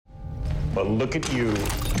But look at you.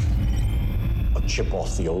 A chip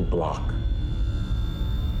off the old block.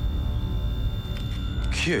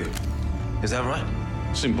 Q. Is that right?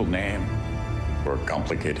 Simple name for a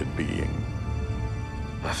complicated being.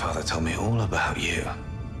 My father told me all about you.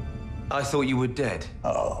 I thought you were dead.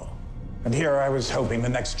 Oh. And here I was hoping the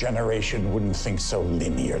next generation wouldn't think so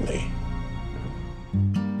linearly.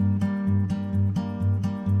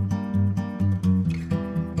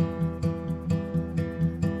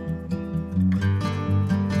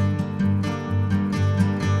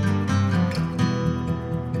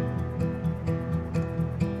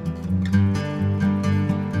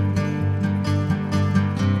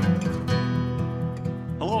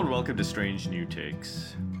 Welcome to Strange New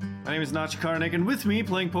Takes. My name is Nach Karnik, and with me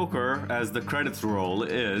playing poker as the credits roll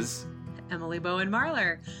is Emily Bowen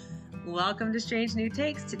Marler. Welcome to Strange New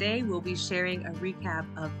Takes. Today we'll be sharing a recap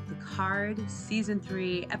of Picard Season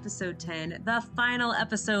 3, Episode 10, the final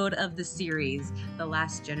episode of the series, The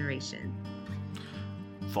Last Generation.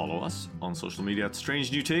 Follow us on social media at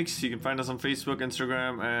Strange New Takes. You can find us on Facebook,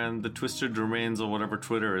 Instagram, and the twisted remains of whatever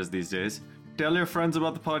Twitter is these days. Tell your friends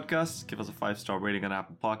about the podcast. Give us a 5-star rating on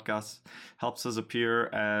Apple Podcasts. Helps us appear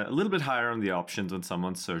a little bit higher on the options when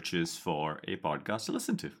someone searches for a podcast to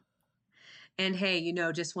listen to. And hey,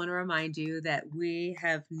 just want to remind you that we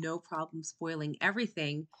have no problem spoiling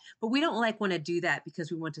everything, but we don't want to do that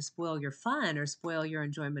because we want to spoil your fun or spoil your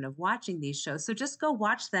enjoyment of watching these shows. So just go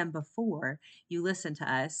watch them before you listen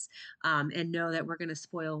to us, and know that we're going to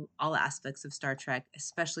spoil all aspects of Star Trek,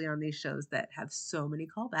 especially on these shows that have so many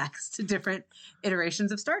callbacks to different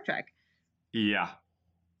iterations of Star Trek. Yeah.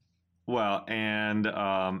 Well, and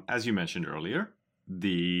as you mentioned earlier,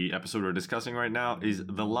 the episode we're discussing right now is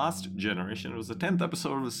The Last Generation. It was the 10th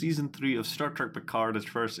episode of Season 3 of Star Trek Picard. It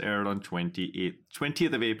first aired on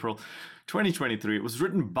 20th of April, 2023. It was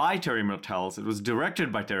written by Terry Matalas. It was directed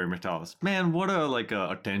by Terry Matalas. Man, what a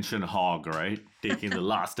attention hog, right? Taking the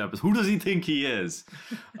last episode. Who does he think he is?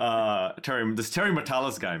 Terry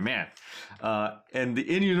Matalas guy, man. And the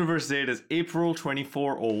in-universe date is April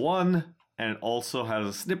 2401, and it also has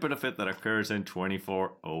a snippet of it that occurs in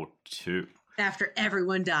 2402. After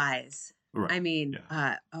everyone dies. Right. I mean,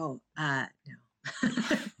 yeah. No.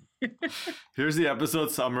 Here's the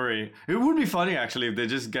episode summary. It would be funny, actually, if they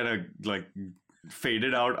just get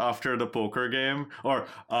faded out after the poker game or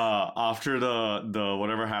after the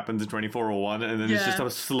whatever happens in 2401, and then it's just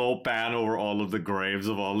a slow pan over all of the graves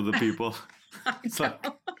of all of the people. It's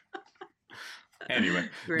Anyway,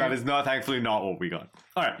 that is thankfully not what we got.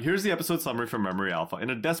 All right, here's the episode summary from Memory Alpha. In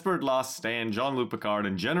a desperate last stand, Jean-Luc Picard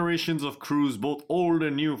and generations of crews, both old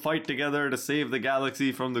and new, fight together to save the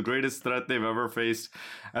galaxy from the greatest threat they've ever faced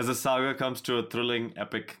as the saga comes to a thrilling,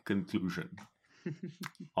 epic conclusion.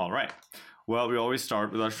 All right. Well, we always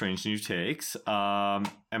start with our Strange New Takes.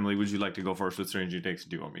 Emily, would you like to go first with Strange New Takes, or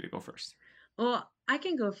do you want me to go first? Well, I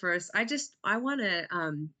can go first. I want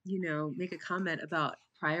to, make a comment about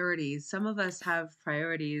priorities. Some of us have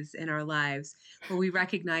priorities in our lives where we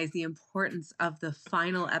recognize the importance of the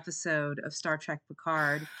final episode of Star Trek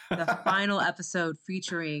Picard, the final episode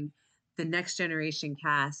featuring the Next Generation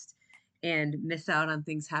cast, and miss out on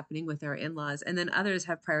things happening with our in-laws. And then others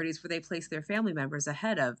have priorities where they place their family members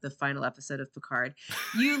ahead of the final episode of Picard.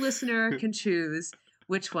 You, listener, can choose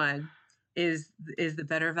which one is the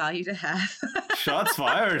better value to have. Shots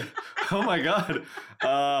fired. Oh my God.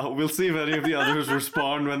 We'll see if any of the others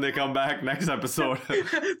respond when they come back next episode.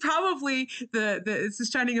 Probably it's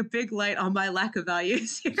just shining a big light on my lack of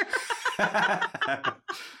values here.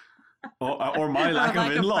 or my lack of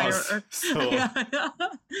in-laws.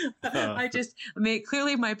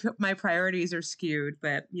 Clearly my priorities are skewed,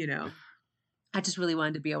 but I just really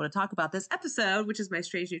wanted to be able to talk about this episode, which is my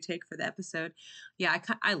Strange New Take for the episode. Yeah,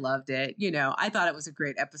 I loved it. I thought it was a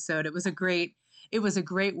great episode. It was a great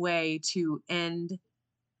way to end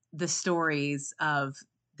the stories of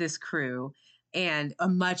this crew, and a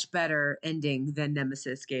much better ending than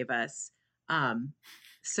Nemesis gave us.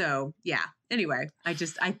 So yeah. Anyway, I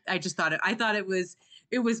just thought it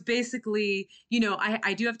was basically,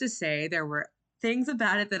 I do have to say there were things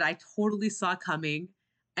about it that I totally saw coming.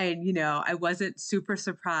 And, I wasn't super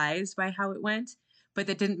surprised by how it went, but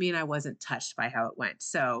that didn't mean I wasn't touched by how it went.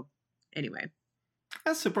 So anyway. I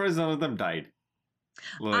was surprised none of them died.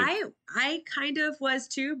 I kind of was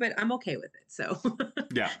too, but I'm okay with it. So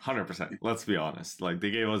yeah, 100%. Let's be honest. They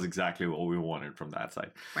gave us exactly what we wanted from that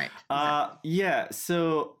side. Right. Exactly. Yeah.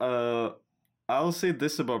 So I'll say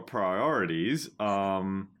this about priorities.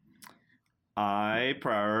 I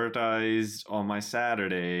prioritized on my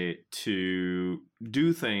Saturday to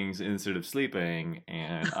do things instead of sleeping,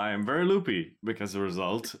 and I am very loopy because of the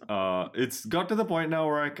result. It's got to the point now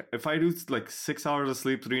where if I do like 6 hours of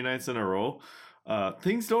sleep 3 nights in a row,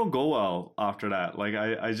 things don't go well after that. Like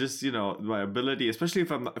I just, my ability, especially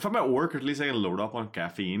if I'm at work, at least I can load up on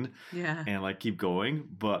caffeine and like keep going.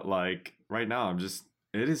 But like right now,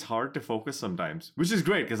 it is hard to focus sometimes, which is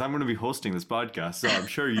great because I'm going to be hosting this podcast. So I'm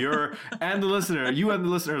sure you and the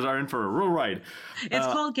listeners are in for a real ride. It's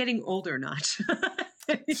called getting older, not.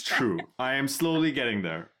 It's true. I am slowly getting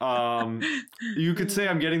there. You could say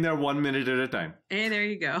I'm getting there 1 minute at a time. Hey, there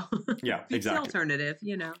you go. Yeah, it's exactly. the alternative,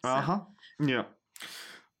 So. Yeah.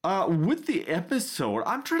 With the episode,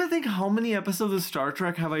 I'm trying to think how many episodes of Star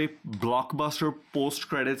Trek have a blockbuster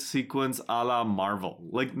post-credits sequence a la Marvel.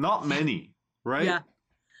 Like, not many, right? Yeah.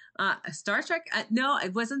 Star Trek? No,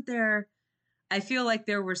 it wasn't there. I feel like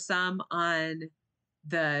there were some on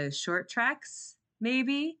the short tracks,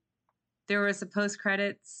 maybe. There was a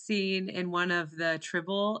post-credits scene in one of the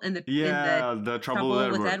Tribble in the the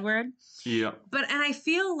Trouble with Edward. Yeah. And I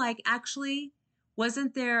feel like actually was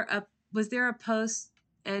there a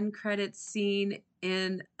post-end credits scene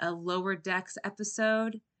in a Lower Decks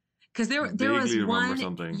episode? Because there was one,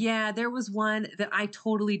 something. Yeah, there was one that I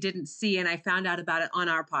totally didn't see, and I found out about it on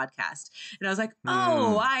our podcast, and I was like,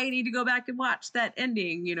 "Oh, I need to go back and watch that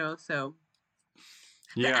ending," So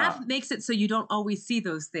the app makes it so you don't always see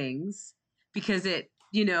those things because it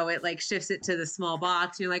like shifts it to the small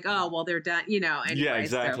box. You're like, "Oh, well, they're done," Anyway, yeah,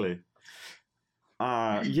 exactly.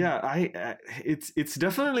 So. It's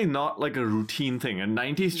definitely not like a routine thing, and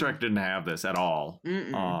 90s Trek didn't have this at all.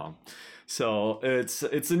 So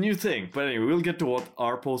it's a new thing. But anyway, we'll get to what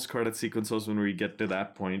our post-credit sequence was when we get to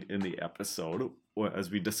that point in the episode, as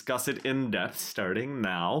we discuss it in depth, starting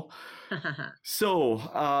now.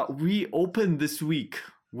 So we opened this week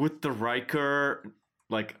with the Riker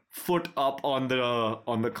like foot up on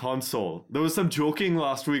the console. There was some joking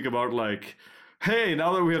last week about like, hey,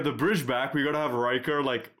 now that we have the bridge back, we gotta have Riker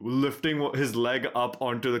like lifting his leg up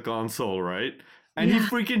onto the console, right? And he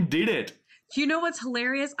freaking did it. You know what's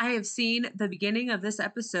hilarious? I have seen the beginning of this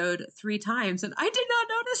episode 3 times, and I did not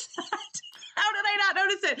notice that. How did I not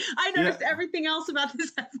notice it? I noticed everything else about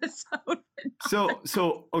this episode.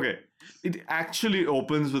 So okay. It actually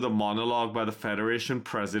opens with a monologue by the Federation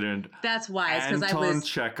president. That's why. It's because Anton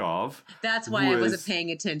Chekhov. That's why I wasn't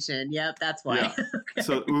paying attention. Yep, that's why. Yeah. Okay.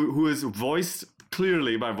 So who is voiced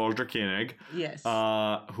clearly by Walter Koenig. Yes.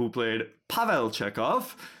 Who played Pavel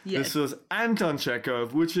Chekhov. Yes. This was Anton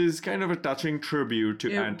Chekhov, which is kind of a touching tribute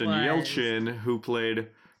to Anton Yelchin, who played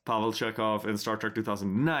Pavel Chekhov in Star Trek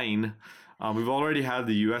 2009. We've already had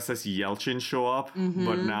the USS Yelchin show up,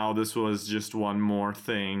 but now this was just one more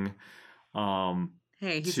thing.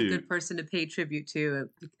 Hey, he's a good person to pay tribute to,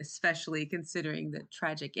 especially considering the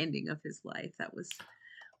tragic ending of his life. That was...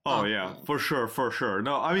 Oh yeah, for sure.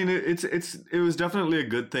 No, I mean it was definitely a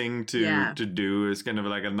good thing to do. It's kind of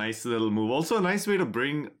like a nice little move. Also a nice way to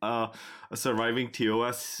bring a surviving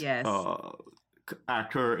TOS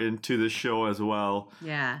actor into the show as well.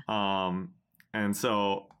 Yeah. And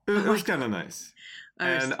so it was kind of nice.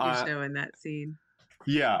 And show in that scene.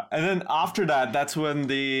 Yeah, and then after that, that's when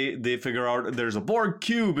they figure out there's a Borg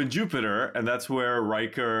cube in Jupiter, and that's where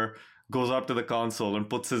Riker goes up to the console and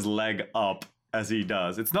puts his leg up as he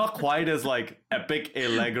does. It's not quite as like epic a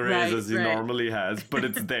leg raise as he normally has, but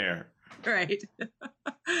it's there. Right.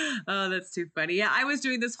 Oh, that's too funny. Yeah, I was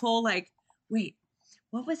doing this whole like, wait,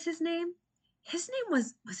 what was his name? His name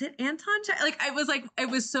was it Anton? It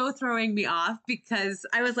was so throwing me off because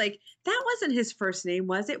I was like, that wasn't his first name,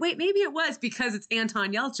 was it? Wait, maybe it was because it's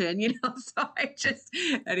Anton Yelchin, So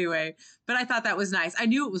anyway, but I thought that was nice. I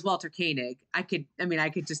knew it was Walter Koenig. I could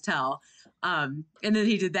just tell. And then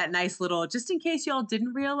he did that nice little, just in case y'all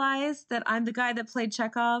didn't realize that I'm the guy that played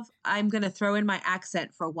Chekhov, I'm going to throw in my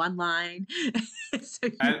accent for one line.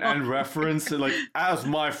 and reference, like, as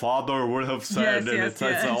my father would have said. It's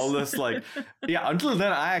all this, like, until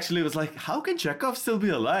then, I actually was like, how can Chekhov still be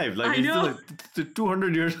alive? Like, he's still like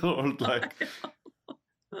 200 years old. Like, it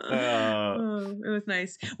was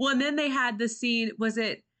nice. Well, and then they had the scene, was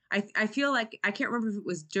it, I feel like, I can't remember if it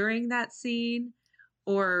was during that scene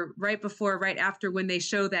or right before, right after, when they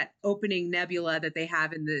show that opening nebula that they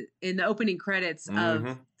have in the opening credits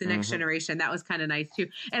of The Next Generation. That was kind of nice too.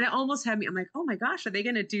 And it almost had me, I'm like, oh my gosh, are they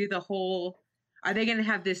going to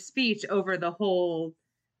have this speech over the whole,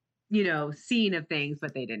 scene of things?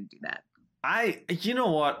 But they didn't do that. You know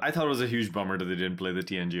what? I thought it was a huge bummer that they didn't play the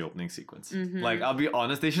TNG opening sequence. Like, I'll be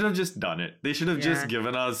honest, they should have just done it. They should have just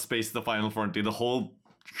given us Space the Final Frontier, the whole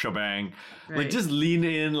shebang. Right. Like, just lean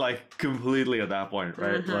in, like, completely at that point,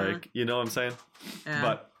 right? Like, you know what I'm saying? Yeah.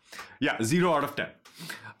 But, yeah, 0 out of 10.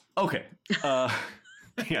 Okay.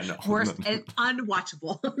 Yeah, no. Worst and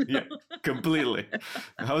unwatchable. Yeah, completely.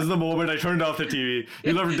 That was the moment I turned off the TV.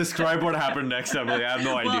 You'll have to describe what happened next, Emily. I have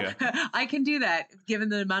no idea. Well, I can do that, given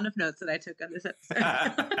the amount of notes that I took on this episode.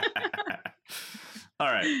 All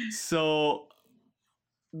right, so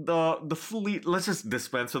the fleet. Let's just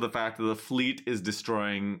dispense with the fact that the fleet is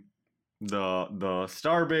destroying the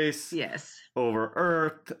starbase Yes. over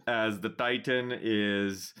Earth, as the Titan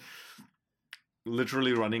is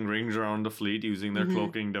literally running rings around the fleet using their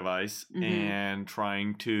cloaking device and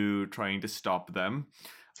trying to stop them.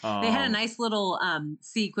 They had a nice little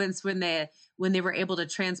sequence when they were able to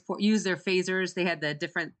use their phasers. They had the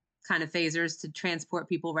different kind of phasers to transport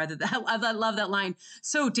people rather than, I love that line.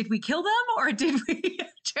 So did we kill them or did we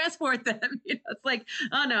transport them? You know, it's like,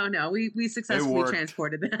 oh no, we successfully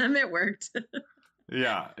transported them. It worked.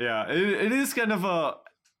 Yeah. It is kind of a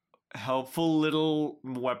helpful little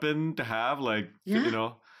weapon to have, like, you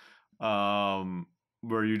know,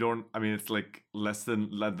 where you don't, I mean, it's like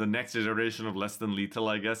the next iteration of less than lethal,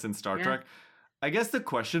 I guess, in Star Trek. I guess the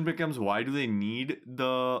question becomes, why do they need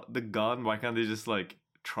the gun? Why can't they just, like,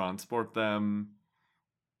 transport them?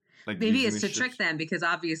 Like, maybe it's to trick them, because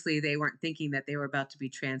obviously they weren't thinking that they were about to be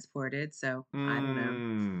transported. So I don't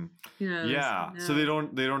know. You know, yeah. So they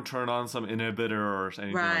don't turn on some inhibitor or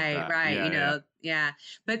anything like that. Right. Yeah, you know, yeah.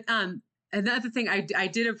 But another thing I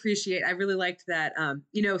did appreciate, I really liked that.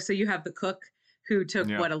 You know, so you have the cook who took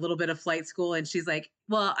a little bit of flight school, and she's like,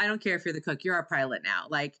 well, I don't care if you're the cook, you're our pilot now.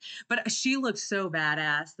 Like, but she looked so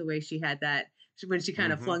badass the way she had that. When she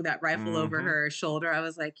kind of flung that rifle over her shoulder, I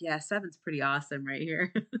was like, yeah, Seven's pretty awesome right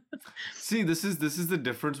here. See, this is the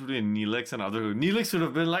difference between Neelix and other. Neelix would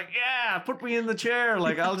have been like, yeah, put me in the chair.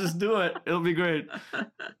 Like, I'll just do it. It'll be great.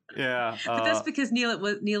 Yeah. But that's because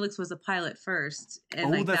Neelix was a pilot first. And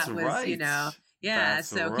like that's that was, right. you know, yeah. That's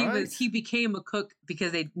so right. he became a cook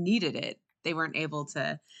because they needed it. They weren't able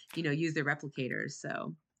to, you know, use their replicators.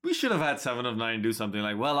 So we should have had 7 of 9 do something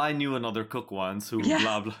like, well, I knew another cook once who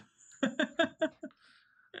blah, blah.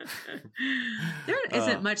 There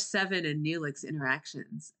isn't much Seven and Neelix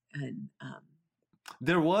interactions, and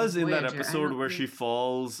there was in that Voyager, episode where she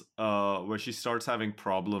falls, where she starts having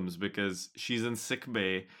problems because she's in sick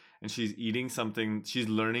bay and she's eating something. She's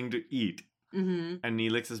learning to eat, and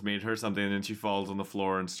Neelix has made her something, and then she falls on the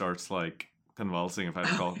floor and starts like convulsing, if I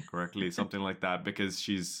recall correctly, something like that, because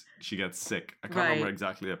she gets sick. I can't remember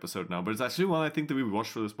exactly the episode now, but it's actually one I think that we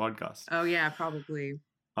watched for this podcast. Oh yeah, one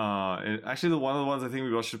of the ones I think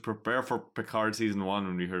we watched to prepare for Picard season 1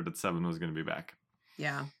 when we heard that 7 was going to be back.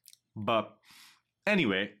 Yeah. But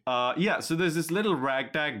anyway, so there's this little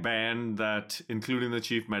ragtag band that, including the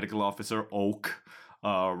chief medical officer, Oak,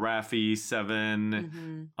 Raffi,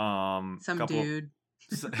 7, some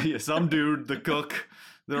dude, the cook.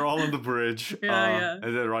 They're all on the bridge. And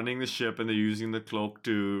they're running the ship, and they're using the cloak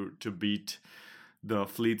to beat the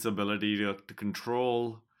fleet's ability to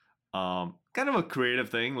control. Kind of a creative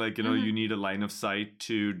thing, like, you know, you need a line of sight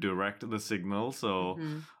to direct the signal. So,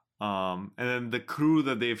 and then the crew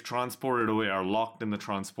that they've transported away are locked in the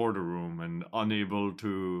transporter room and unable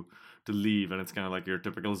to leave. And it's kind of like your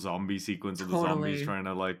typical zombie sequence of the zombies trying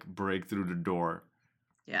to, like, break through the door.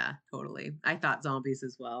 Yeah, totally. I thought zombies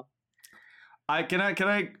as well. Can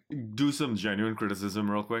I do some genuine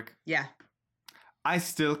criticism real quick? Yeah. I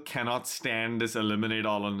still cannot stand this eliminate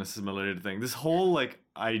all unassimilated thing. This whole, like,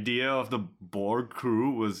 idea of the Borg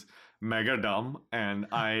crew was mega dumb, and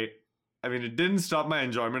I mean, it didn't stop my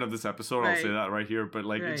enjoyment of this episode. I'll say that right here, but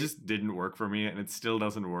like, it just didn't work for me, and it still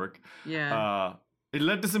doesn't work. Yeah. It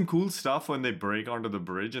led to some cool stuff when they break onto the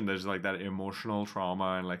bridge, and there's like that emotional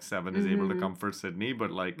trauma, and like 7 is able to comfort Sydney,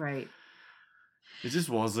 but like, it just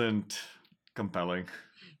wasn't compelling.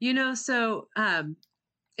 You know, so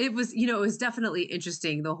it was definitely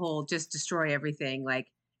interesting, the whole just destroy everything, like,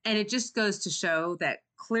 and it just goes to show that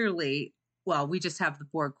clearly, well, we just have the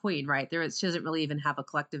Borg Queen, right? She doesn't really even have a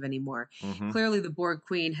collective anymore. Clearly the Borg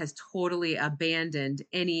Queen has totally abandoned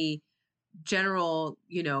any general,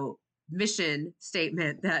 you know, mission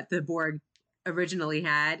statement that the Borg originally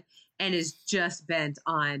had, and is just bent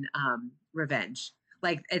on revenge.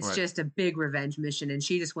 Like, it's just a big revenge mission, and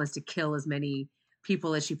she just wants to kill as many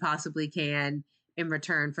people as she possibly can in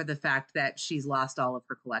return for the fact that she's lost all of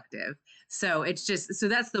her collective. So it's just, so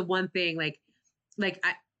that's the one thing, like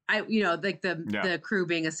I you know, like the crew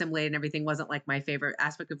being assimilated and everything wasn't like my favorite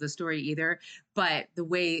aspect of the story either, but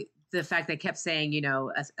the fact they kept saying, you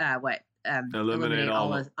know, eliminate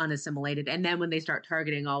all unassimilated, and then when they start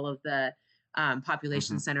targeting all of the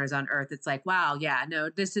population centers on Earth. It's like, wow, yeah, no,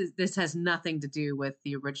 this has nothing to do with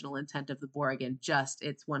the original intent of the Borg, and just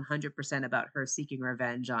it's 100% about her seeking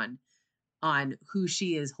revenge on who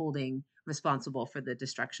she is holding responsible for the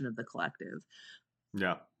destruction of the collective.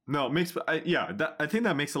 Yeah. No, it makes I think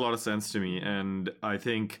that makes a lot of sense to me, and I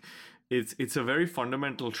think it's a very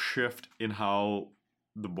fundamental shift in how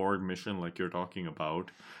the Borg mission, like you're talking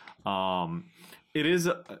about, it is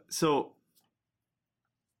so.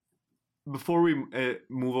 Before we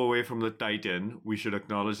move away from the Titan, we should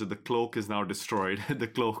acknowledge that the cloak is now destroyed. The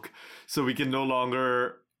cloak, so we can no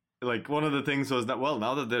longer, like, one of the things was that, well,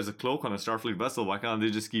 now that there's a cloak on a Starfleet vessel, why can't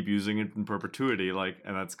they just keep using it in perpetuity? Like,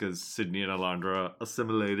 and that's because Sydney and Alandra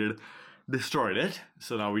destroyed it.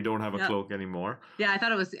 So now we don't have a cloak anymore. Yeah, I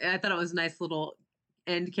thought it was a nice little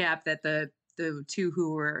end cap that the two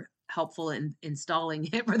who were helpful in installing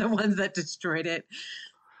it were the ones that destroyed it.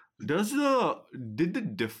 Did the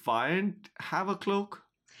Defiant have a cloak?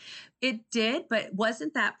 It did, but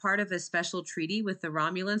wasn't that part of a special treaty with the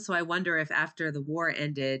Romulans? So I wonder if after the war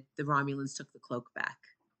ended, the Romulans took the cloak back.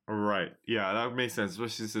 Right. Yeah, that makes sense,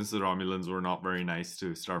 especially since the Romulans were not very nice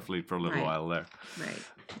to Starfleet for a little while there. Right.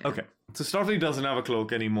 Yeah. Okay. So Starfleet doesn't have a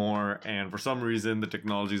cloak anymore, and for some reason the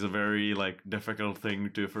technology is a very difficult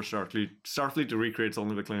thing for Starfleet to recreate.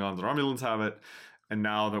 Only the Klingons and the Romulans have it. And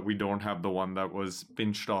now that we don't have the one that was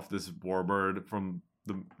pinched off this warbird from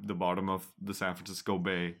the bottom of the San Francisco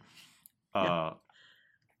Bay,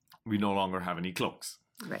 we no longer have any cloaks.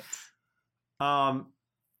 Right.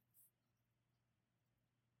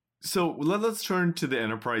 So let's turn to the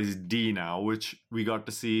Enterprise D now, which we got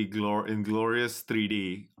to see in glorious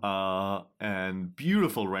 3D and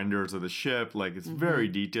beautiful renders of the ship. Like, it's very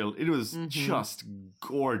detailed. It was just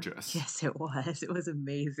gorgeous. Yes, it was. It was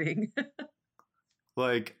amazing.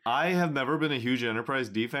 Like, I have never been a huge Enterprise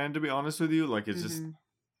D fan, to be honest with you. Like, it's just,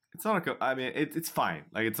 it's not it's fine.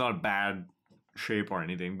 Like, it's not a bad shape or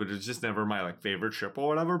anything, but it's just never my favorite ship or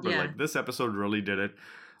whatever. But like, this episode really did it.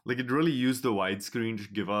 Like, it really used the widescreen to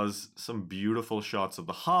give us some beautiful shots of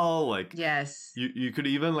the hull. Like, yes, you could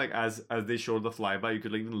even, like, as they showed the flyby, you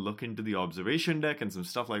could even look into the observation deck and some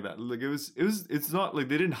stuff like that. Like, it's not like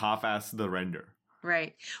they didn't half-ass the render.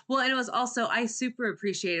 Right. Well, and it was also, I super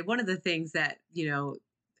appreciated one of the things that,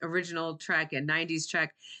 original Trek and 90s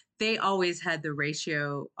Trek, they always had the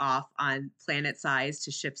ratio off on planet size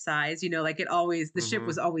to ship size. It always, the ship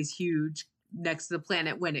was always huge next to the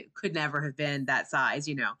planet when it could never have been that size,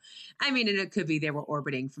 I mean, and it could be they were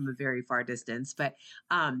orbiting from a very far distance, but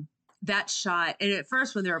that shot, and at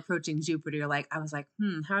first when they're approaching Jupiter, I was like,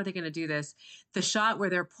 how are they going to do this? The shot where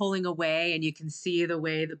they're pulling away and you can see the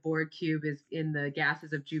way the Borg cube is in the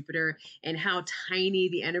gases of Jupiter and how tiny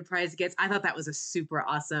the Enterprise gets. I thought that was a super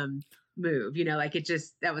awesome move.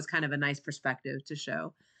 That was kind of a nice perspective to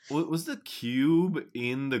show. Was the cube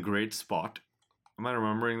in the great spot? Am I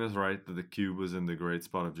remembering this right, that the cube was in the great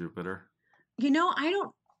spot of Jupiter? I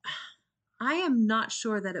am not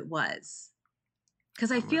sure that it was.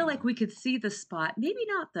 Because I feel like we could see the spot. Maybe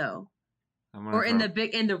not, though. Or in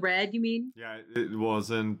the red, you mean? Yeah, it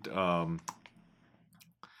wasn't. I'm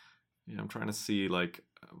trying to see, like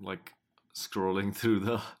scrolling through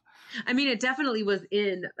the. I mean, it definitely was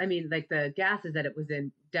in. I mean, the gases that it was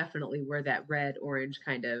in definitely were that red orange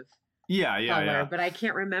kind of. Color, but I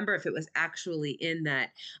can't remember if it was actually in that.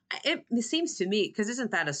 It seems to me, because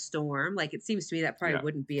isn't that a storm? It seems to me that probably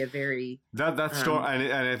wouldn't be a very that storm,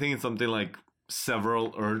 and I think it's something like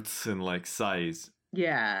several Earths in size.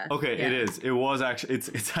 Yeah. Okay, it is. It was actually.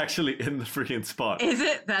 It's actually in the freaking spot. Is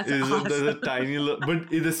it? That's awesome. There's a tiny little, but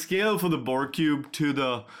the scale for the Borg cube to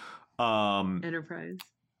the Enterprise.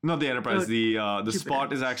 Not the Enterprise. The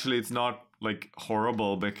spot is actually, it's not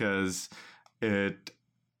horrible because that's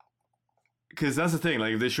the thing.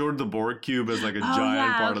 If they showed the Borg cube as a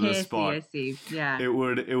giant part of the spot, I see. Yeah, it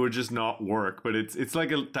would just not work. But it's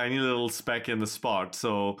like a tiny little speck in the spot.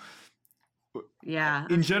 So yeah.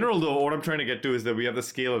 In general, though, what I'm trying to get to is that we have the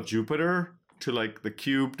scale of Jupiter to the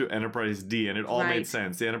cube to Enterprise D, and it all made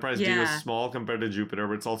sense. The Enterprise D was small compared to Jupiter,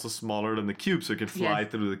 but it's also smaller than the cube, so it could fly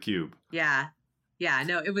through the cube. Yeah. Yeah.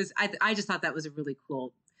 No, it was. I just thought that was a really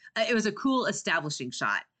cool. It was a cool establishing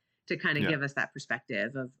shot to kind of give us that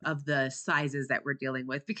perspective of the sizes that we're dealing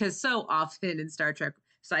with, because so often in Star Trek,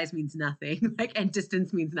 size means nothing, and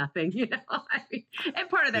distance means nothing, I mean, and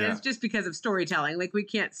part of that is just because of storytelling. We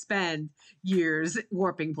can't spend years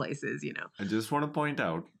warping places, I just want to point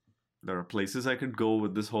out, there are places I could go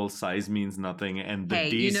with this whole size means nothing and the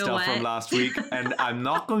D stuff from last week, and I'm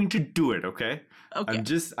not going to do it, okay?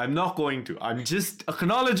 I'm not going to. I'm just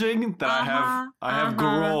acknowledging that I have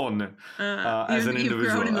grown as an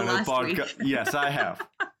individual. Grown in the last week. Yes, I have.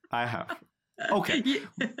 Okay.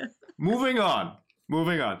 Moving on. We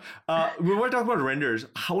want to talk about renders.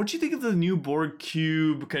 What do you think of the new Borg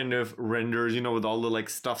cube kind of renders, with all the like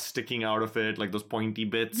stuff sticking out of it, like those pointy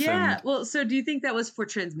bits? Yeah. Well, so do you think that was for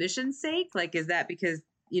transmission's sake? Like, is that because,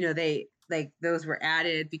 they like those were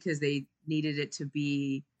added because they needed it to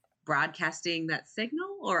be broadcasting that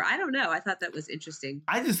signal? Or I don't know. I thought that was interesting.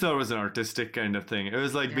 I just thought it was an artistic kind of thing. It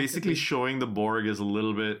was like basically showing the Borg as a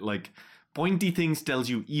little bit like pointy things tells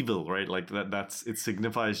you evil, right? Like it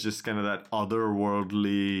signifies just kind of that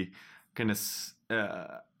otherworldly kind of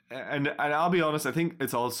and I'll be honest, I think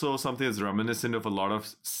it's also something that's reminiscent of a lot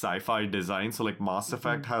of sci-fi design. So like Mass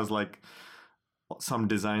Effect has like some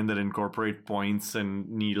design that incorporate points and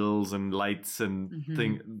needles and lights and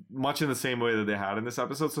thing much in the same way that they had in this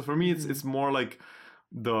episode. So for me it's more like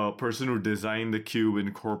the person who designed the cube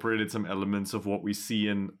incorporated some elements of what we see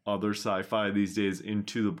in other sci-fi these days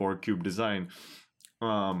into the Borg cube design.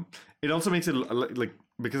 It also makes it like,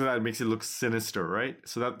 because of that, it makes it look sinister, right?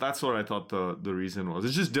 So that's what I thought the reason was.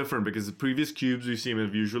 It's just different because the previous cubes we've seen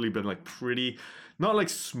have usually been like pretty, not like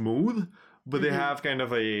smooth, but they have kind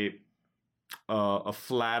of a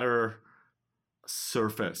flatter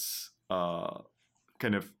surface,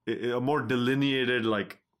 kind of a more delineated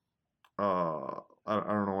like I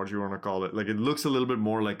don't know what you want to call it. Like it looks a little bit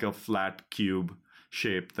more like a flat cube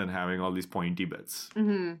shape than having all these pointy bits.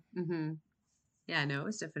 Yeah, no, it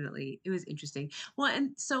was interesting. Well,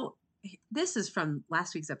 and so this is from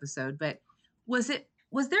last week's episode, but was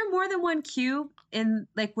there more than one cube in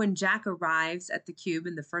like when Jack arrives at the cube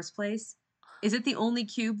in the first place? Is it the only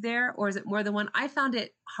cube there or is it more than one? I found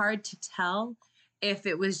it hard to tell if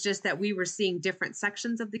it was just that we were seeing different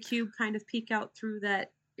sections of the cube kind of peek out through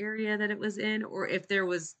that area that it was in, or if there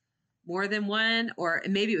was more than one, or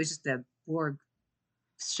maybe it was just a Borg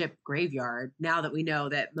ship graveyard now that we know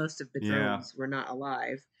that most of the drones were not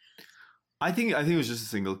alive. I think it was just a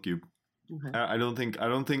single cube. Okay. I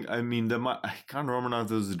mean I can't remember now if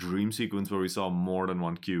there was a dream sequence where we saw more than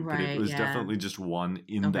one cube, but it was definitely just one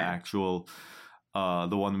in the actual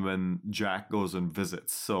the one when Jack goes and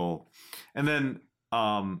visits. So and then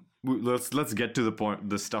let's get to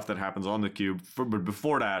the stuff that happens on the cube. But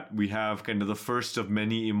before that, we have kind of the first of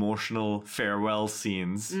many emotional farewell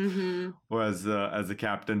scenes, where as the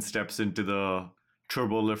captain steps into the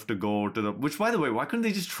turbo lift to go to the. Which, by the way, why couldn't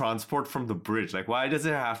they just transport from the bridge? Like, why does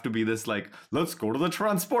it have to be this like, let's go to the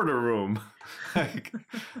transporter room? Like,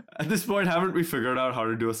 at this point, haven't we figured out how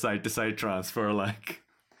to do a side-to-side transfer? Like.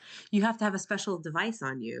 You have to have a special device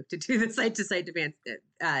on you to do the side-to-side advance.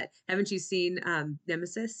 Haven't you seen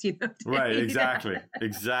Nemesis? Right,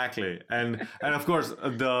 exactly. And of course,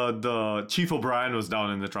 the Chief O'Brien was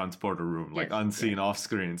down in the transporter room, like unseen off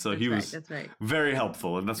screen. So he was very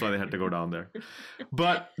helpful, and that's why they had to go down there.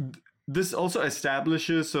 But this also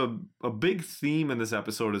establishes a big theme in this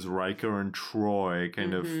episode is Riker and Troy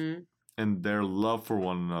kind of and their love for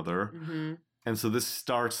one another. And so this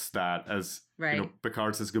starts that as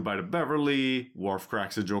Picard says goodbye to Beverly, Worf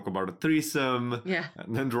cracks a joke about a threesome,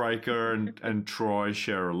 and then Riker and Troy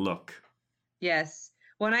share a look. Yes.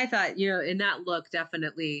 Well, and I thought, in that look,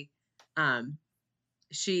 definitely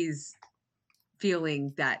she's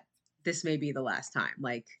feeling that this may be the last time.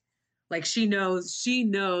 Like she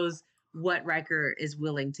knows what Riker is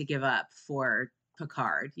willing to give up for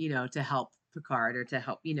Picard, to help Picard or to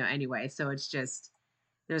help, anyway. So it's just,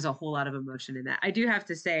 there's a whole lot of emotion in that. I do have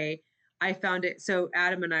to say, I found it, so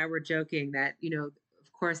Adam and I were joking that, of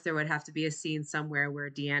course there would have to be a scene somewhere where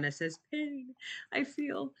Deanna says, pain, I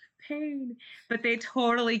feel pain. But they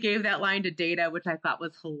totally gave that line to Data, which I thought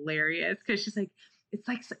was hilarious because she's like,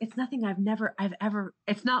 it's nothing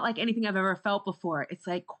it's not like anything I've ever felt before. It's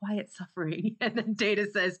like quiet suffering. And then Data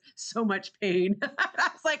says, so much pain. I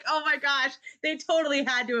was like, oh my gosh, they totally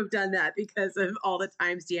had to have done that because of all the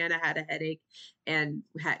times Deanna had a headache and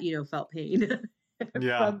felt pain.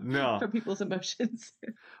 From people's emotions.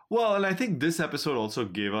 Well, and I think this episode also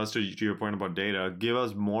gave us, to your point about Data, gave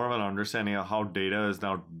us more of an understanding of how Data is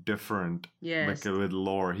now different. Yes. Like with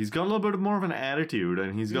Lore. He's got a little bit more of an attitude,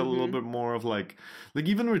 and he's got a little bit more of like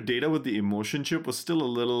even with Data with the emotion chip was still a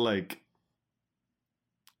little like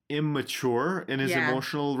immature in his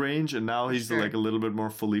emotional range, and now he's like a little bit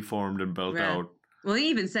more fully formed and built out. Well, he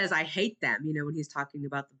even says, I hate them, when he's talking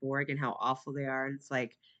about the Borg and how awful they are. And it's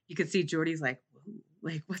like, you could see Geordi's like, whoa,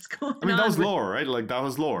 like, what's going on? I mean, that was Lore, right? Like, that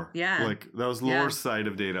was Lore. Yeah. Like, that was Lore's side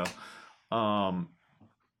of Data.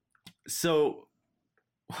 So,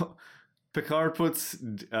 Picard puts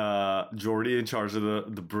Geordi in charge of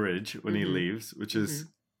the bridge when he leaves, which is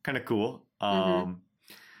kind of cool.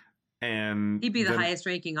 And he'd be the highest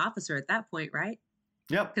ranking officer at that point, right?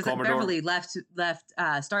 Yep, because Beverly left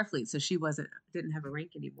Starfleet, so she didn't have a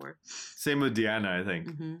rank anymore. Same with Deanna, I think.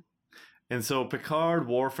 Mm-hmm. And so Picard,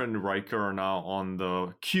 Worf, and Riker are now on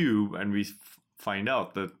the cube, and we find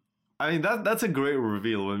out that, I mean, that's a great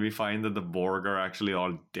reveal when we find that the Borg are actually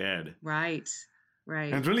all dead. Right.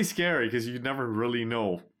 And it's really scary because you never really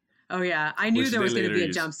know. Oh yeah, I knew there was going to be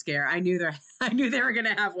a jump scare. I knew they were going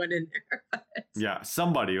to have one in there. But... Yeah,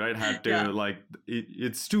 somebody had to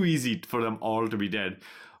it's too easy for them all to be dead.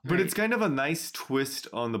 But it's kind of a nice twist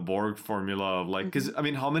on the Borg formula of because I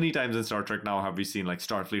mean, how many times in Star Trek now have we seen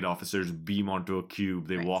Starfleet officers beam onto a cube?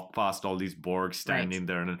 They walk past all these Borg standing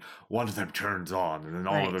there, and then one of them turns on, and then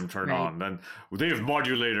all of them turn on. Then they've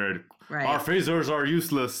modulated. Our phasers are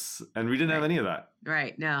useless, and we didn't have any of that.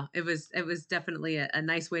 Right. No, it was definitely a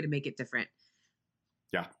nice way to make it different.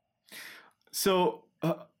 Yeah. So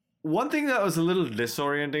one thing that was a little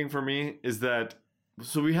disorienting for me is that.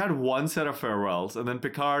 So we had one set of farewells, and then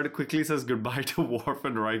Picard quickly says goodbye to Worf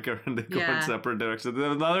and Riker, and they go in separate directions. Then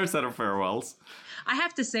another set of farewells. I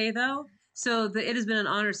have to say, though, it has been an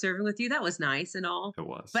honor serving with you. That was nice and all. It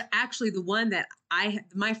was. But actually, the one that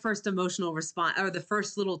my first emotional response, or the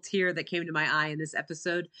first little tear that came to my eye in this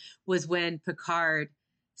episode, was when Picard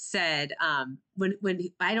said, when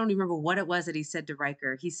I don't even remember what it was that he said to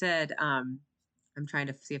Riker. He said, I'm trying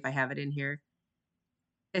to see if I have it in here.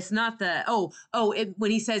 It's not when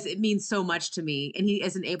he says it means so much to me and he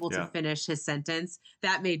isn't able to finish his sentence,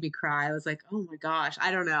 that made me cry. I was like, oh my gosh,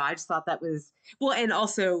 I don't know. I just thought that was, well, and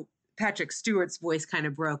also Patrick Stewart's voice kind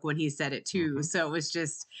of broke when he said it too. Mm-hmm. So it was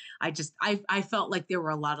just, I felt like there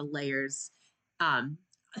were a lot of layers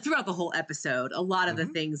throughout the whole episode. A lot of the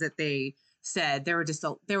things that they said, there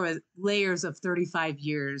were layers of 35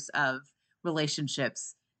 years of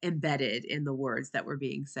relationships embedded in the words that were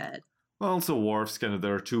being said. Well, also Worf's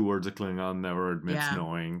there are 2 words of Klingon never admits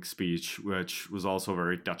knowing speech, which was also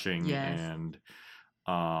very touching. Yes. And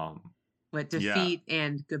defeat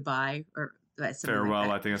and goodbye or farewell,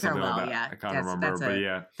 like I think it's something like that. Yeah. I can't remember,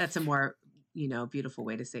 but that's a more beautiful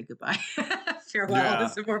way to say goodbye. Farewell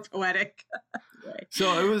is a more poetic way.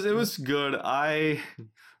 So it was good. I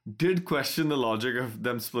did question the logic of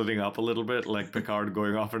them splitting up a little bit, like Picard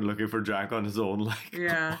going off and looking for Jack on his own.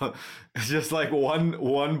 It's just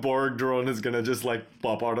one Borg drone is gonna just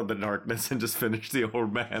pop out of the darkness and just finish the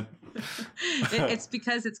old man. It's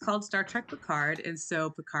because it's called Star Trek Picard, and so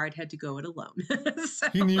Picard had to go it alone.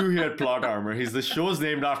 He knew he had plot armor. The show's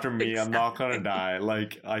named after me. Exactly. I'm not gonna die.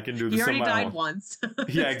 I can do this on my own. He already died once.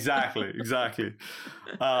 Yeah, exactly.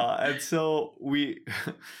 And so we.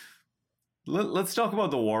 Let's talk about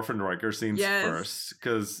the Worf and Riker scenes first,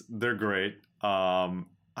 because they're great.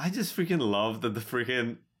 I just freaking love that the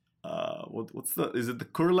freaking is it the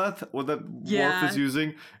Kurleth? What that Worf is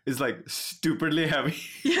using is stupidly heavy.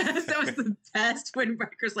 Yes, that was the best when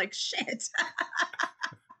Riker's like, shit.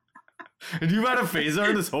 And you've had a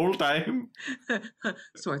phaser this whole time?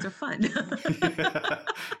 Swords are fun.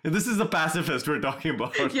 And this is the pacifist we're talking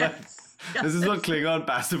about. Yes. This is what Klingon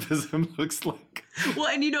pacifism looks like. Well,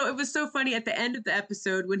 and it was so funny at the end of the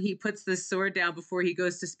episode when he puts the sword down before he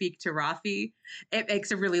goes to speak to Rafi. It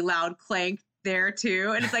makes a really loud clank there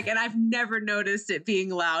too. And it's and I've never noticed it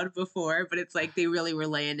being loud before, but it's they really were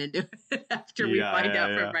laying into it after we find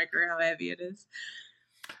out from Riker how heavy it is.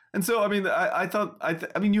 And so, I mean, I thought,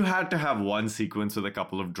 you had to have one sequence with a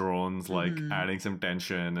couple of drones, adding some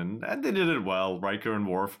tension, and they did it well. Riker and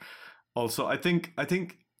Worf. Also, I think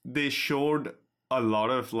they showed a lot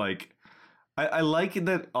of I like it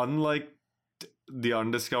that unlike the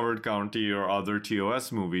Undiscovered County or other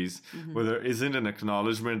TOS movies, where there isn't an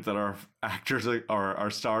acknowledgement that our actors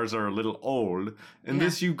our stars are a little old. In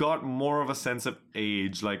this, you got more of a sense of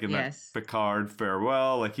age, in that Picard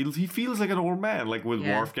farewell. He feels like an old man, with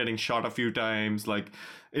Worf getting shot a few times.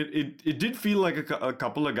 It did feel like a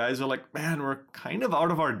couple of guys were like, man, we're kind of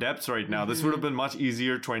out of our depths right now. This would have been much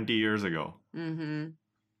easier 20 years ago. Mm-hmm.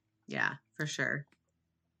 Yeah, for sure.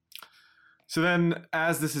 So then,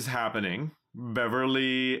 as this is happening,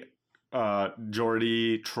 Beverly,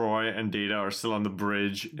 Geordi, Troy, and Data are still on the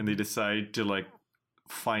bridge, and they decide to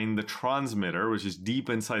find the transmitter, which is deep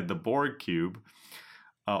inside the Borg cube.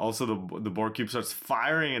 Also, the Borg cube starts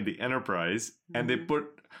firing at the Enterprise, and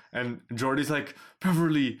and Geordi's like,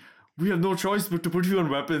 Beverly, we have no choice but to put you on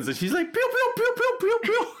weapons, and she's like, pew pew pew pew pew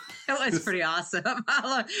pew. It was pretty awesome.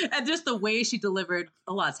 And just the way she delivered,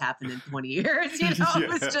 a lot's happened in 20 years. It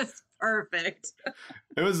was just perfect.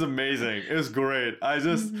 It was amazing. It was great. I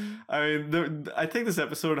think this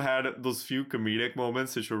episode had those few comedic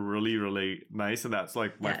moments which were really, really nice. And that's my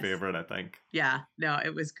favorite, I think. Yeah, no,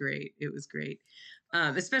 it was great. It was great.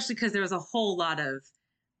 Especially because there was a whole lot of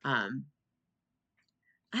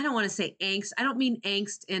I don't want to say angst. I don't mean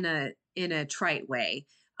angst in a trite way.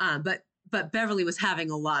 But Beverly was having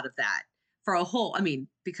a lot of that for a whole, I mean,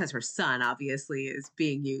 because her son obviously is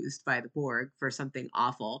being used by the Borg for something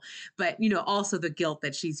awful, but, also the guilt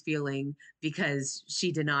that she's feeling because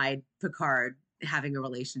she denied Picard having a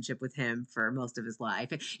relationship with him for most of his life.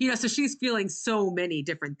 So she's feeling so many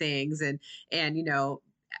different things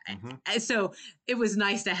so it was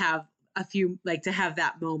nice to have a few, like to have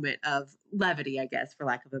that moment of levity, I guess, for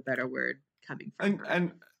lack of a better word, coming from her.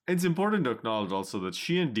 And it's important to acknowledge also that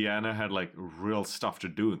she and Deanna had like real stuff to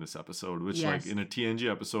do in this episode, which like in a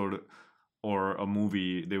TNG episode or a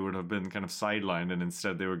movie, they would have been kind of sidelined, and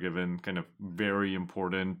instead they were given kind of very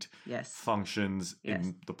important functions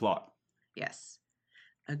in the plot. Yes,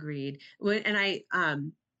 agreed. And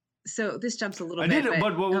so this jumps a little bit.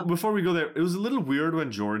 But before we go there, it was a little weird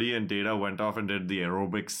when Geordi and Data went off and did the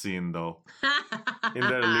aerobics scene, though. In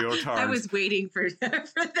their leotards. I was waiting for that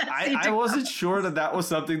scene. I wasn't sure that was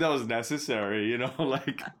something that was necessary,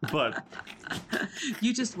 but...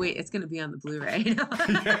 You just wait. It's going to be on the Blu-ray.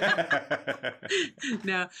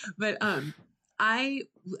 No, but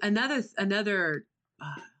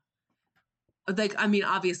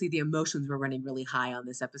obviously the emotions were running really high on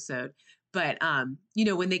this episode. But,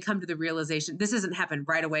 when they come to the realization, this doesn't happen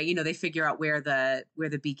right away. They figure out where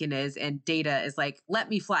the beacon is, and Data is like, let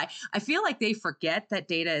me fly. I feel like they forget that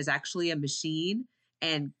Data is actually a machine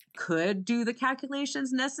and could do the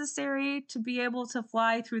calculations necessary to be able to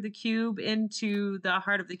fly through the cube into the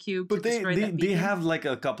heart of the cube. But they have like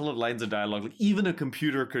a couple of lines of dialogue, like even a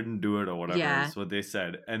computer couldn't do it or whatever is what they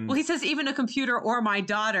said. And well, he says even a computer or my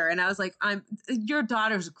daughter, and I was like, your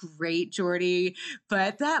daughter's great, Geordi,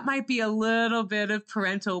 but that might be a little bit of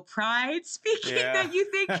parental pride speaking that you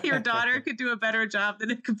think your daughter could do a better job than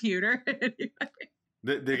a computer. Anyway.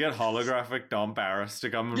 They get holographic Tom Paris to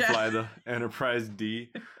come and fly the Enterprise D.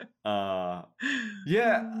 It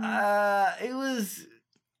was...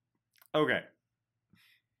 Okay.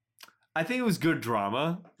 I think it was good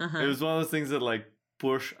drama. It was one of those things that like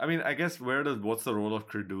push... I mean, I guess what's the role of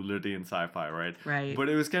credulity in sci-fi, right? Right. But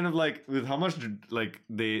it was kind of like with how much like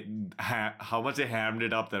how much they hammed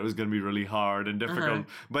it up that it was going to be really hard and difficult.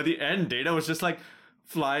 By the end, Data was just like...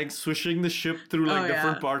 flying, swishing the ship through like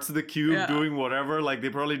different parts of the cube, doing whatever. Like they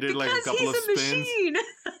probably did like a couple of spins.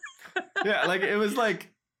 Like it was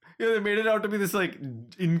like they made it out to be this like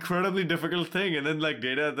incredibly difficult thing, and then like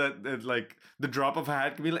Data that like the drop of a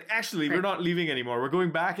hat can be like, actually we're not leaving anymore, we're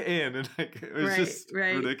going back in, and like it was just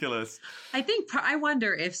ridiculous. I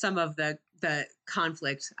wonder if some of the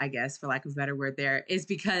conflict, I guess for lack of a better word, there is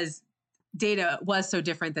because Data was so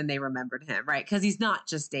different than they remembered him, right? Because he's not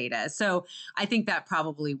just Data. So I think that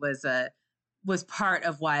probably was part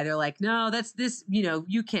of why they're like, no, that's this,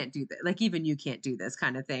 you can't do that. Like even you can't do this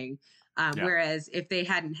kind of thing. Whereas if they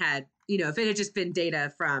hadn't had, if it had just been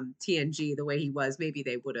Data from TNG the way he was, maybe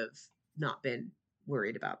they would have not been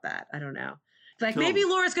worried about that. I don't know. Like maybe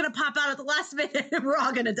Laura's going to pop out at the last minute and we're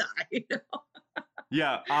all going to die.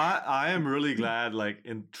 Yeah, I am really glad, like,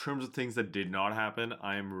 in terms of things that did not happen,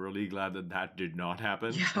 I am really glad that did not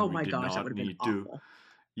happen. Yeah, oh my gosh, that would have been awful.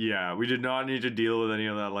 Yeah, we did not need to deal with any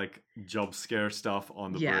of that, like, jump scare stuff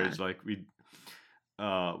on the bridge. Like, we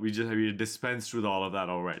dispensed with all of that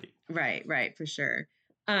already. Right, for sure.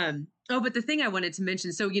 But the thing I wanted to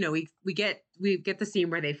mention, so, we get the scene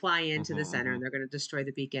where they fly into the center and they're going to destroy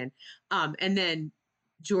the beacon. And then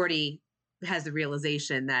Geordi has the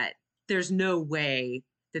realization that there's no way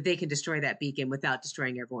that they can destroy that beacon without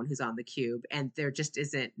destroying everyone who's on the cube. And there just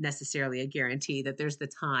isn't necessarily a guarantee that there's the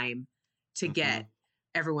time to get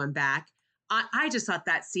everyone back. I just thought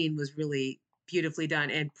that scene was really beautifully done,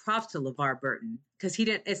 and props to LeVar Burton, because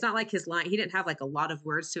it's not like his line, he didn't have like a lot of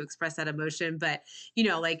words to express that emotion, but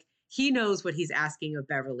like he knows what he's asking of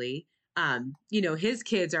Beverly. His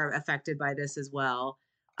kids are affected by this as well.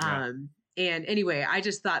 And anyway, I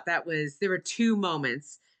just thought there were two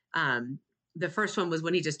moments. The first one was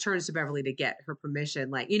when he just turns to Beverly to get her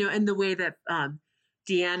permission, like, and the way that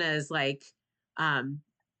Deanna is like,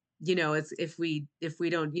 it's if we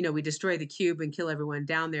don't, we destroy the cube and kill everyone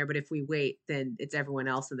down there, but if we wait, then it's everyone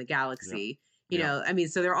else in the galaxy.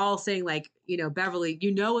 So they're all saying like, Beverly,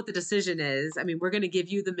 what the decision is. I mean, we're going to give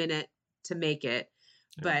you the minute to make it.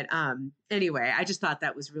 But anyway, I just thought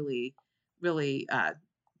that was really, really,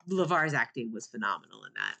 LeVar's acting was phenomenal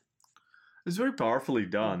in that. It's very powerfully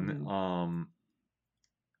done.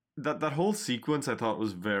 That whole sequence I thought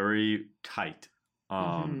was very tight.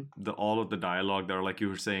 All of the dialogue there, like you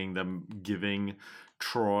were saying, them giving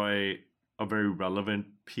Troy a very relevant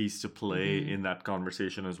piece to play in that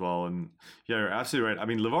conversation as well. And yeah, you're absolutely right. I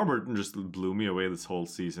mean, LeVar Burton just blew me away this whole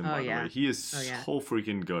season, by the way. He is so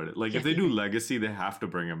freaking good. Like, if they do Legacy, they have to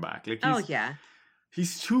bring him back. Like,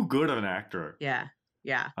 he's too good of an actor. Yeah.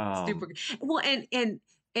 Super good. Well,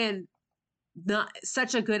 and not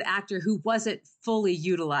such a good actor who wasn't fully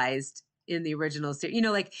utilized in the original series. You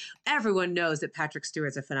know, like, everyone knows that Patrick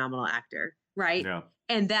Stewart's a phenomenal actor, right? Yeah.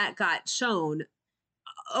 And that got shown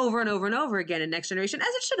over and over and over again in Next Generation, as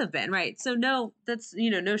it should have been, right? So no, that's,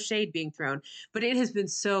 no shade being thrown, but it has been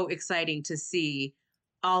so exciting to see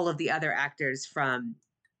all of the other actors from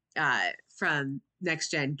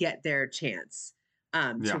Next Gen get their chance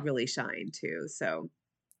to really shine too. So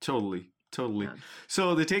totally.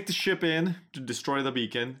 So they take the ship in to destroy the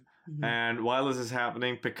beacon. And while this is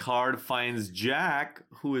happening, Picard finds Jack,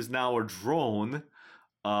 who is now a drone.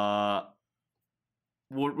 What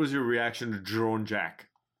was your reaction to Drone Jack?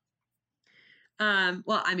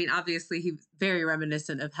 Well, I mean, obviously he's very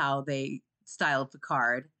reminiscent of how they styled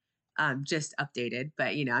Picard, just updated. But,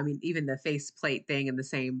 I mean, even the faceplate thing in the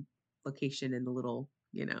same location and the little,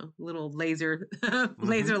 little laser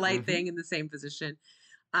light thing in the same position.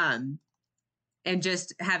 And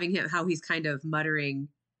just having him, how he's kind of muttering,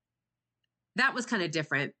 that was kind of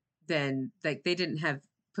different than, like, they didn't have,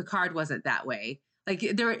 Picard wasn't that way. Like,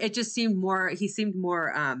 it just seemed more, he seemed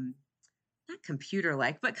more, not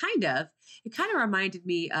computer-like, but kind of. It kind of reminded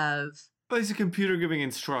me of. But he's a computer giving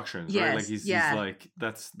instructions, yes, right? Like he's like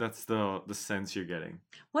that's the sense you're getting.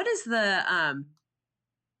 What is the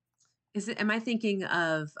Is it? Am I thinking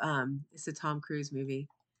of? It's a Tom Cruise movie,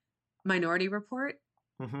 Minority Report,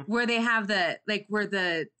 where they have where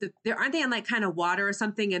the aren't they in like kind of water or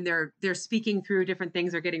something, and they're speaking through different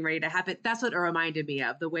things are getting ready to happen. That's what it reminded me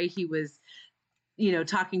of, the way he was.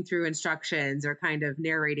 Talking through instructions or kind of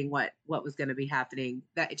narrating what was going to be happening.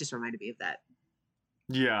 That it just reminded me of that.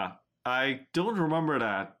 Yeah, I don't remember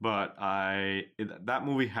that, but that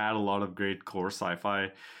movie had a lot of great core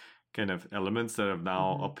sci-fi kind of elements that have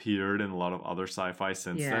now appeared in a lot of other sci-fi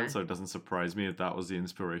since then. So it doesn't surprise me if that was the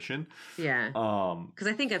inspiration. Yeah. Because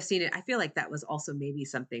I think I've seen it. I feel like that was also maybe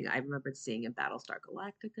something I remembered seeing in Battlestar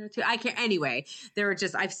Galactica too. I can't. Anyway,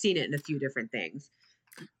 I've seen it in a few different things.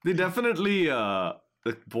 They definitely, the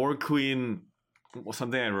Borg Queen,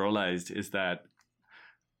 something I realized is that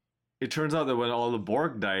it turns out that when all the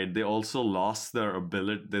Borg died, they also lost their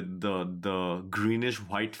ability, the greenish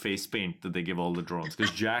white face paint that they give all the drones.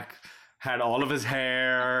 Because Jack had all of his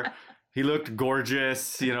hair, he looked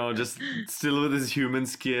gorgeous, just still with his human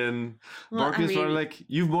skin. Borg is sort of like,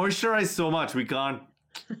 you've moisturized so much, we can't,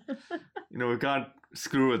 we can't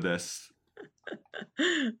screw with this.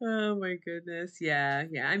 Oh my goodness. Yeah.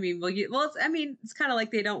 I mean, it's kind of like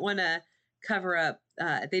they don't want to cover up.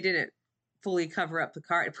 They didn't fully cover up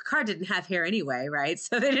Picard. Picard didn't have hair anyway, right?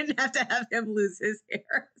 So they didn't have to have him lose his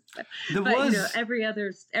hair. Every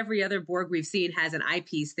other Borg we've seen has an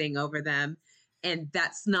eyepiece thing over them, and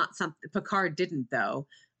that's not something Picard didn't, though.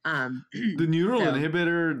 The neural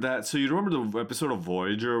inhibitor so you remember the episode of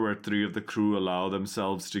Voyager where 3 of the crew allow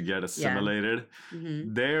themselves to get assimilated?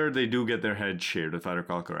 There they do get their head shaved, if I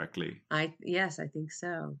recall correctly. Yes, I think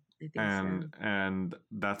so. And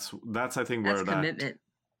that's I think that's where commitment.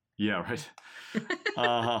 Yeah, right.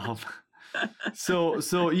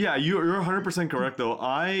 So yeah, you're 100% correct though.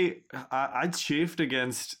 I chafed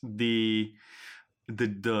against the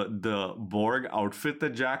Borg outfit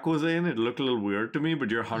that Jack was in. It looked a little weird to me, but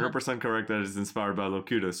you're 100% correct that it's inspired by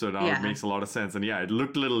Locutus, so now it makes a lot of sense. And it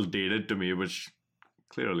looked a little dated to me, which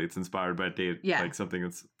clearly it's inspired by like something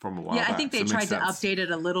that's from a while back. I think they tried to update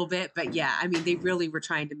it a little bit, but I mean, they really were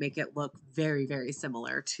trying to make it look very, very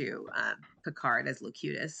similar to Picard as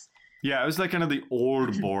Locutus. Yeah, it was like kind of the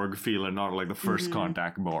old Borg feel and not like the first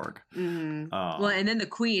contact Borg. Well, and then the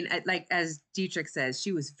Queen, like as Dietrich says,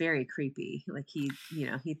 she was very creepy. Like he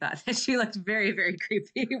thought that she looked very, very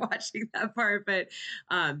creepy watching that part. But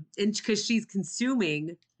and because she's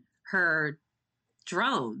consuming her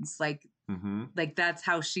drones, like that's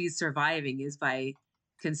how she's surviving, is by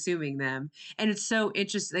consuming them. And it's so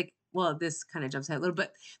interesting. Like, well, this kind of jumps ahead a little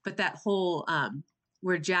bit, but that whole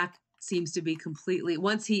where Jack seems to be completely,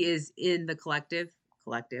 once he is in the collective,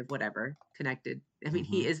 whatever, connected. I mean,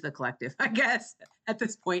 he is the collective, I guess, at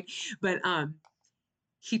this point. But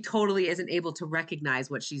he totally isn't able to recognize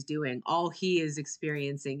what she's doing. All he is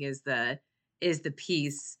experiencing is the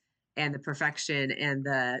peace and the perfection and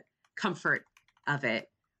the comfort of it,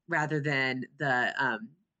 rather than the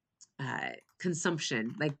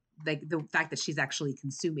consumption. Like the fact that she's actually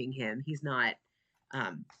consuming him. He's not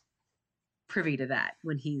privy to that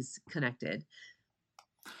when he's connected.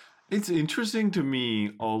 It's interesting to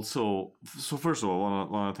me also. So first of all,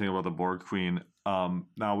 one thing about the Borg Queen.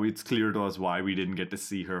 Now it's clear to us why we didn't get to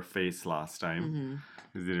see her face last time.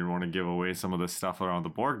 Because they didn't want to give away some of the stuff around the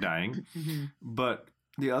Borg dying. But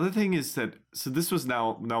the other thing is that, so this was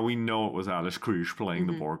now we know it was Alice Krige playing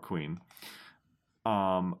the Borg Queen.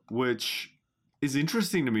 Which is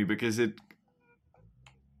interesting to me because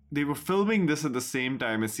they were filming this at the same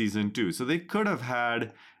time as season 2. So they could have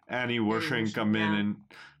had Annie Wershing come in and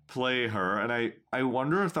play her. And I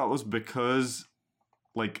wonder if that was because,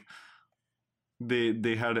 like,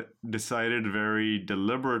 they had decided very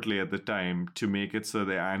deliberately at the time to make it so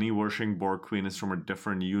the Annie Wershing Borg Queen is from a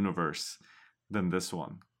different universe than this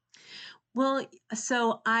one. Well,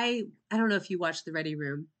 so I don't know if you watched The Ready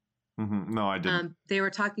Room. No, I didn't. They were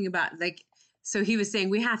talking about, like, so he was saying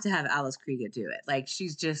we have to have Alice Krige do it. Like,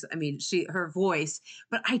 she's just, I mean, her voice,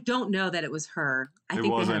 but I don't know that it was her. I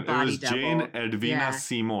think they had a body double. It was Jane Edwina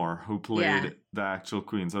Seymour who played the actual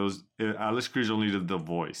queen. So it was Alice Krige only did the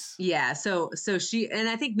voice. Yeah. So she, and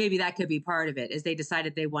I think maybe that could be part of it, is they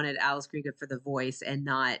decided they wanted Alice Krige for the voice and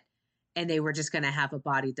they were just going to have a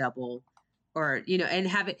body double. Or, and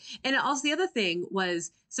have it. And also the other thing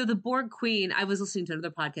was, so the Borg Queen, I was listening to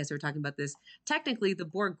another podcast, they were talking about this. Technically, the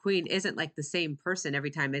Borg Queen isn't like the same person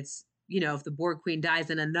every time. It's, if the Borg Queen dies,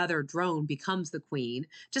 then another drone becomes the queen,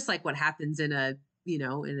 just like what happens in a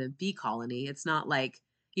bee colony. It's not like,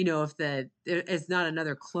 if it's not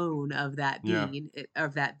another clone of that being,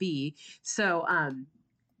 of that bee. So,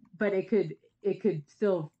 but it could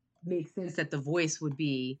still make sense that the voice would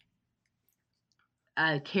be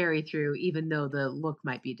carry through, even though the look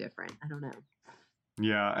might be different. I don't know.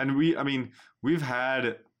 Yeah, and we've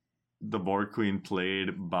had the Borg Queen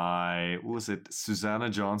played by, what was it, Susanna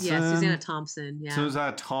Johnson? Yeah, Susanna Thompson. Yeah,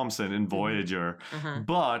 Susanna Thompson in Voyager.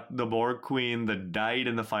 But the Borg Queen that died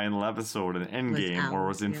in the final episode in Endgame, or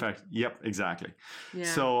was in fact, exactly. Yeah.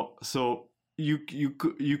 So you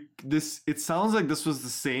this, it sounds like this was the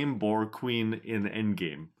same Borg Queen in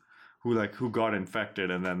Endgame, who got infected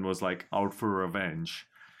and then was like out for revenge.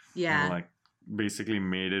 Yeah. And like basically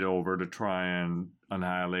made it over to try and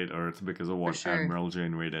annihilate Earth because of what Admiral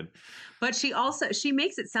Janeway did. But she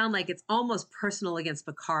makes it sound like it's almost personal against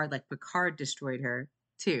Picard, like Picard destroyed her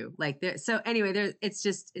too. Like so anyway,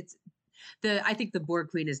 I think the Borg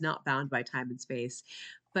Queen is not bound by time and space.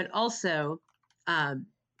 But also I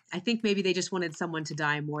think maybe they just wanted someone to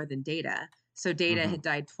die more than Data. So Data had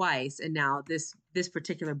died twice, and now this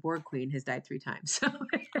particular Borg Queen has died 3 times. So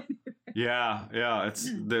yeah, it's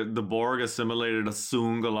the Borg assimilated a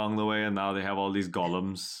Soong along the way, and now they have all these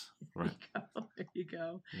golems. Right. There you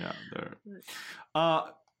go. Yeah, there.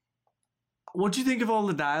 What do you think of all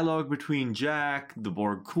the dialogue between Jack, the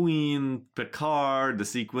Borg Queen, Picard, the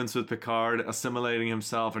sequence with Picard assimilating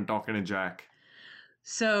himself and talking to Jack?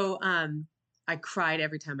 So, I cried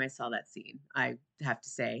every time I saw that scene, I have to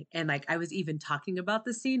say. And like, I was even talking about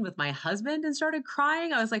the scene with my husband and started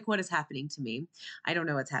crying. I was like, what is happening to me? I don't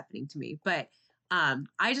know what's happening to me. But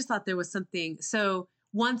I just thought there was something. So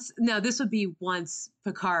this would be once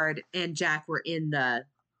Picard and Jack were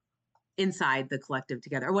inside the collective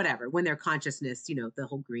together, or whatever, when their consciousness, the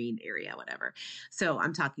whole green area, whatever. So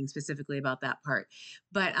I'm talking specifically about that part.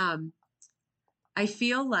 But I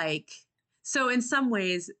feel like, so in some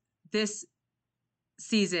ways, this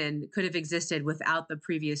season could have existed without the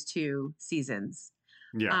previous 2 seasons.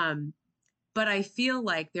 Yeah. But I feel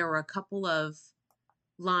like there were a couple of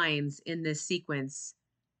lines in this sequence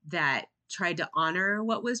that tried to honor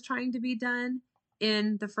what was trying to be done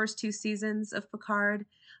in the first 2 seasons of Picard.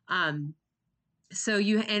 So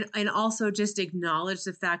and also just acknowledge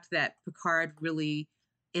the fact that Picard really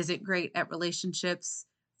isn't great at relationships,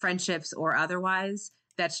 friendships, or otherwise.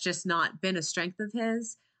 That's just not been a strength of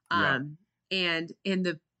his. And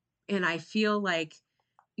I feel like,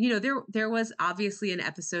 there was obviously an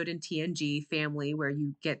episode in TNG Family where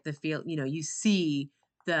you get the feel, you see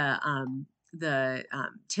the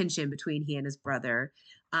tension between he and his brother.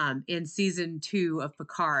 In season 2 of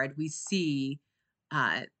Picard, we see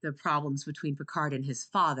the problems between Picard and his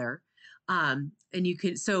father.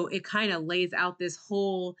 So it kind of lays out this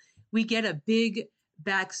whole, we get a big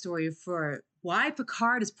backstory for why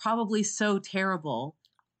Picard is probably so terrible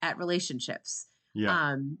at relationships.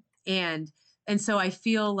 Yeah. And so I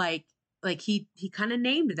feel like he kind of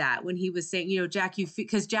named that when he was saying, Jack,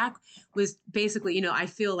 because Jack was basically, I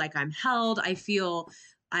feel like I'm held. I feel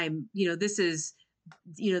I'm, this is,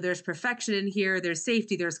 there's perfection in here. There's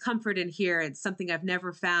safety. There's comfort in here. It's something I've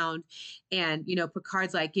never found. And,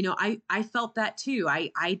 Picard's like, I felt that too.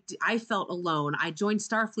 I felt alone. I joined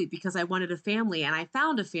Starfleet because I wanted a family, and I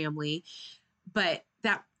found a family, but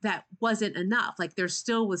that wasn't enough. Like there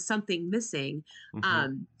still was something missing.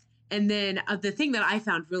 And then the thing that I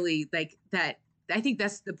found really like that, I think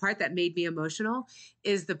that's the part that made me emotional,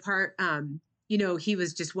 is the part, he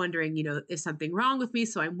was just wondering, is something wrong with me?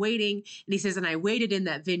 So I'm waiting. And he says, and I waited in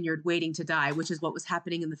that vineyard waiting to die, which is what was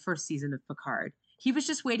happening in the first season of Picard. He was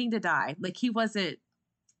just waiting to die. Like he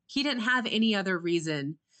didn't have any other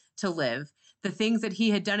reason to live. The things that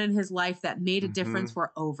he had done in his life that made a difference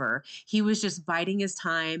were over. He was just biding his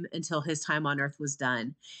time until his time on Earth was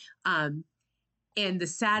done. And the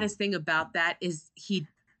saddest thing about that is he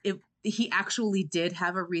actually did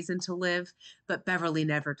have a reason to live, but Beverly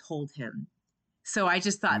never told him. So I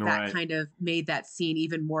just thought that kind of made that scene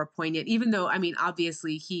even more poignant, even though, I mean,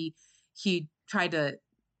 obviously he tried to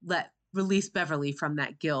release Beverly from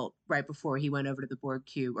that guilt right before he went over to the Borg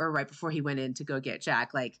cube, or right before he went in to go get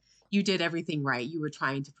Jack. Like, you did everything right. You were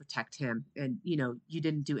trying to protect him, and, you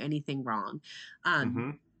didn't do anything wrong.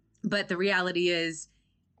 But the reality is,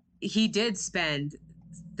 he did spend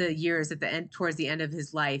the years towards the end of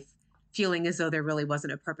his life feeling as though there really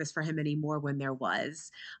wasn't a purpose for him anymore when there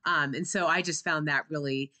was. And so I just found that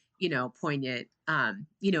really, poignant. And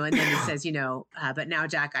then he says, but now,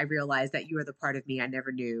 Jack, I realize that you are the part of me I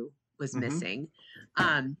never knew was missing.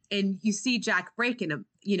 And you see Jack break, and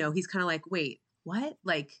he's kind of like, wait, what?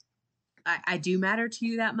 Like, I do matter to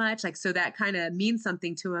you that much? Like, so that kind of means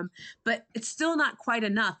something to him, but it's still not quite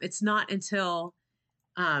enough. It's not until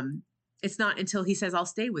he says, I'll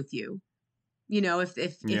stay with you.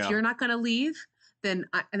 If you're not going to leave, then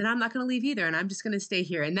I'm not going to leave either. And I'm just going to stay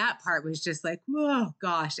here. And that part was just like, whoa,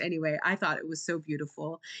 gosh. Anyway, I thought it was so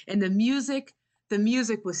beautiful. And the music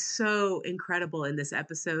was so incredible in this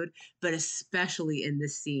episode, but especially in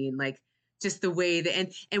this scene, like just the way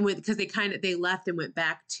because they left and went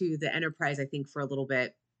back to the Enterprise, I think, for a little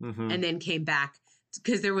bit, and then came back,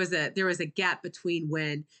 because there was a gap between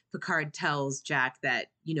when Picard tells Jack that,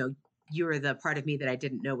 you're the part of me that I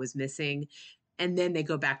didn't know was missing. And then they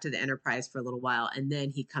go back to the Enterprise for a little while. And then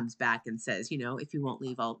he comes back and says, if you won't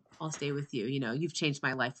leave, I'll stay with you. You've changed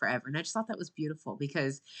my life forever. And I just thought that was beautiful,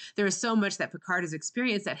 because there is so much that Picard has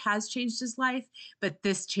experienced that has changed his life, but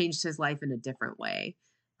this changed his life in a different way.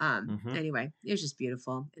 Anyway, it was just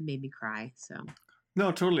beautiful. It made me cry. So.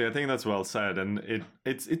 No, totally. I think that's well said. And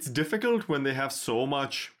it's difficult when they have so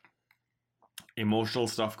much emotional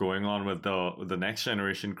stuff going on with the Next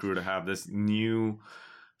Generation crew to have this new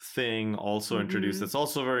thing also introduced that's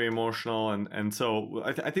also very emotional, and so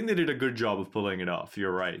I think they did a good job of pulling it off.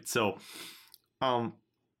 You're right. So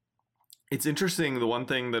it's interesting, the one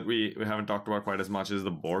thing that we haven't talked about quite as much is the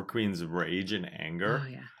Borg Queen's rage and anger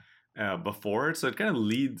before it. So it kind of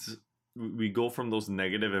leads, we go from those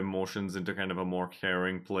negative emotions into kind of a more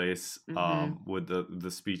caring place with the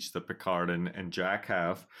speech that Picard and Jack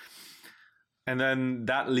have. And then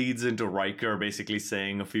that leads into Riker basically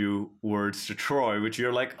saying a few words to Troy, which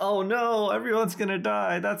you're like, oh no, everyone's going to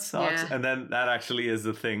die. That sucks. Yeah. And then that actually is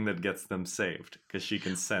the thing that gets them saved, because she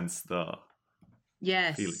can sense the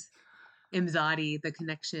feeling. Imzadi, the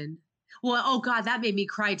connection. Well, oh God, that made me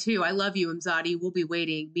cry too. I love you, Imzadi. We'll be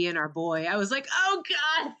waiting, me and our boy. I was like, oh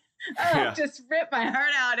God. Just ripped my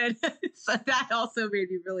heart out. And so that also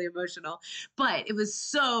made me really emotional. But it was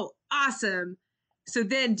so awesome. So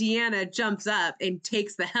then Deanna jumps up and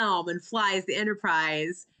takes the helm and flies the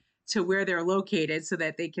Enterprise to where they're located so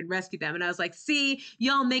that they can rescue them. And I was like, see,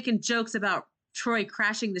 y'all making jokes about Troy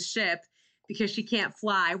crashing the ship because she can't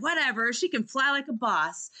fly. Whatever. She can fly like a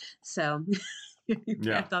boss. So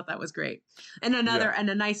I thought that was great. And and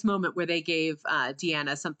a nice moment where they gave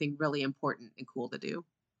Deanna something really important and cool to do.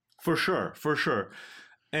 For sure.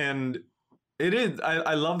 And it is.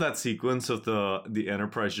 I love that sequence of the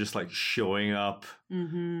Enterprise just like showing up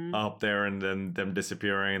up there, and then them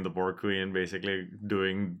disappearing, and the Borg Queen basically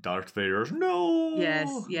doing Darth Vader's no.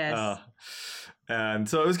 Yes. And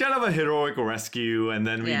so it was kind of a heroic rescue, and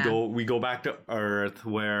then we go back to Earth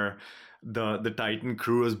where the Titan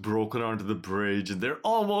crew has broken onto the bridge, and they're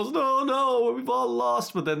almost no, we've all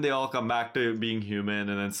lost, but then they all come back to being human,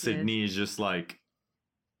 and then Sydney is just like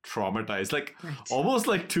traumatized, like almost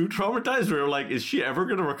like too traumatized. We're like, is she ever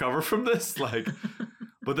gonna recover from this? Like,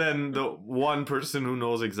 but then the one person who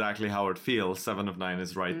knows exactly how it feels, 7 of 9,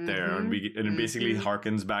 is right there, and it basically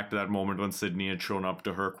harkens back to that moment when Sydney had shown up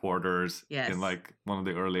to her quarters in like one of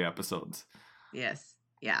the early episodes. Yes,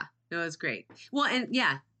 yeah, it was great. Well, and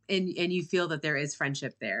and you feel that there is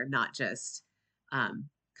friendship there, not just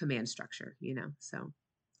command structure, So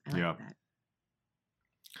I like that.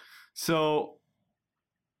 So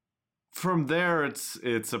from there,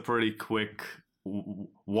 it's a pretty quick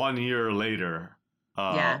 1 year later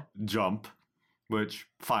jump, which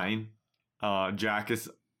fine. Jack is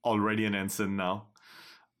already an ensign now.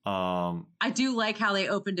 I do like how they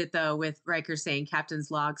opened it though with Riker saying Captain's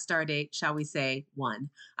log, stardate, shall we say 1.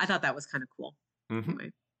 I thought that was kind of cool.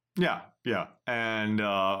 Anyway. Yeah. And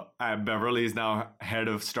Beverly is now head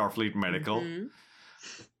of Starfleet Medical.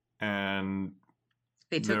 And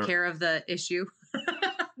they took care of the issue.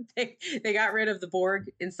 they got rid of the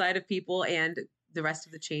Borg inside of people and the rest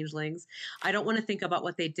of the changelings. I don't want to think about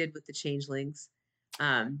what they did with the changelings.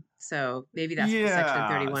 So maybe that's what Section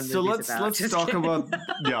 31 so movie's about. let's Just talk kidding.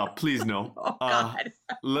 about please no. Oh God.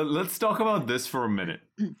 Let's talk about this for a minute.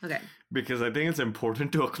 Okay. Because I think it's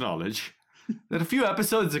important to acknowledge that a few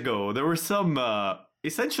episodes ago there were some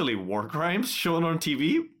essentially war crimes shown on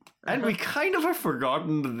TV, and we kind of have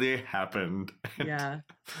forgotten that they happened. Yeah.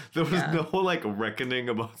 There was no like reckoning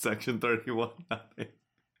about Section 31. Nothing.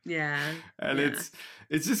 Yeah. And it's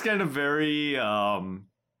just kind of very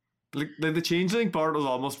like the changeling part was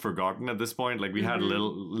almost forgotten at this point. Like we had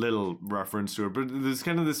little reference to it, but there's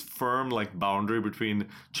kind of this firm like boundary between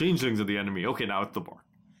changelings and the enemy. Okay, now it's the Borg.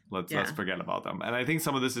 Let's forget about them. And I think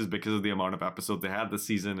some of this is because of the amount of episodes they had this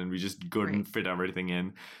season, and we just couldn't fit everything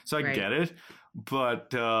in. So I get it,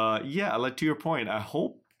 but like to your point, I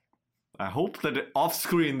hope that off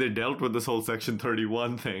screen they dealt with this whole Section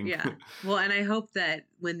 31 thing. Yeah. Well, and I hope that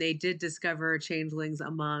when they did discover changelings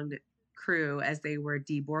among crew as they were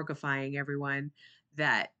deborgifying everyone,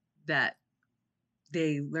 that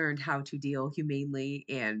they learned how to deal humanely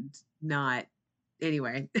and not.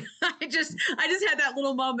 Anyway, I just had that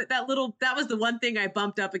little moment. That was the one thing I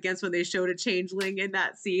bumped up against when they showed a changeling in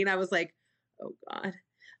that scene. I was like, oh God.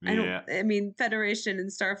 I mean, Federation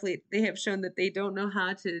and Starfleet, they have shown that they don't know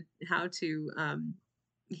how to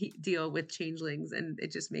deal with changelings, and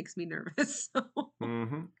it just makes me nervous. So.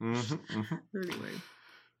 Anyway.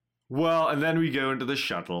 Well, and then we go into the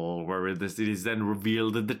shuttle where it is then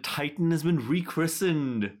revealed that the Titan has been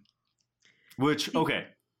rechristened. Which, okay,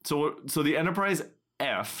 so the Enterprise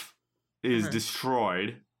F is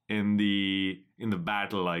destroyed in the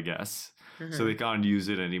battle, I guess. So they can't use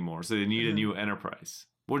it anymore. So they need a new Enterprise.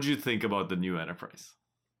 What do you think about the new Enterprise?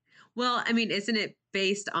 Well, I mean, isn't it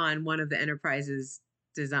based on one of the Enterprise's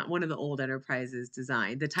design, one of the old Enterprise's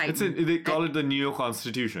design, the Titan? They call it the Neo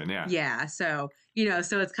Constitution, yeah. Yeah, so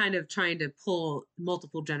so it's kind of trying to pull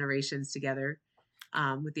multiple generations together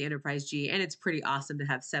with the Enterprise G, and it's pretty awesome to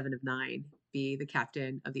have 7 of 9 be the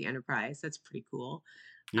captain of the Enterprise. That's pretty cool.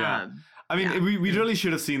 Yeah. I mean, we really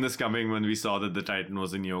should have seen this coming when we saw that the Titan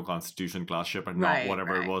was a Neo Constitution class ship and not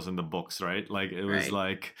whatever it was in the books, right? Like, it was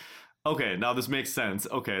like, okay, now this makes sense.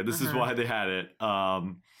 Okay, this is why they had it.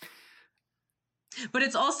 But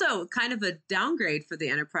it's also kind of a downgrade for the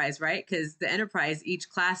Enterprise, right? Because the Enterprise, each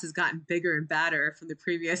class has gotten bigger and badder from the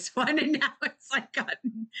previous one, and now it's like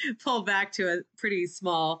gotten pulled back to a pretty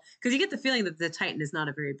small. Because you get the feeling that the Titan is not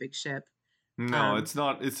a very big ship. No, it's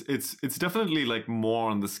not. It's definitely like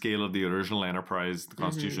more on the scale of the original Enterprise, the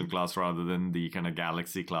Constitution class, rather than the kind of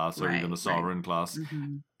Galaxy class or even the Sovereign class,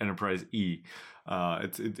 Enterprise E.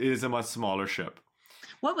 It is a much smaller ship.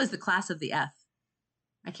 What was the class of the F?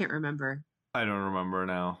 I can't remember. I don't remember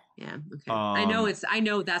now. Yeah, okay. I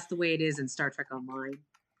know that's the way it is in Star Trek Online.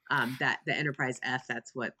 That the Enterprise F,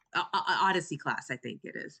 that's what Odyssey class, I think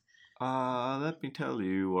it is. Let me tell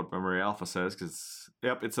you what Memory Alpha says, because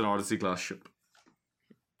it's an Odyssey class ship.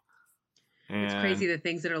 And it's crazy the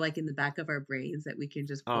things that are like in the back of our brains that we can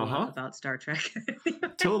just pull out about Star Trek.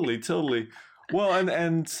 Totally. Well,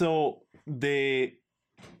 and so the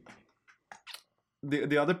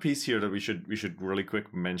other piece here that we should really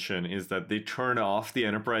quick mention is that they turn off the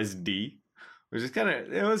Enterprise D, which is kind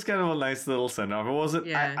of a nice little send off. It wasn't.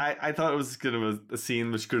 Yeah. I thought it was kind of a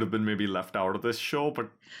scene which could have been maybe left out of this show, but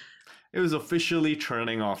it was officially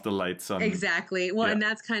turning off the lights on. Exactly. Well, and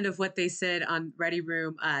that's kind of what they said on Ready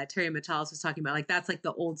Room. Terry Matalis was talking about, like, that's like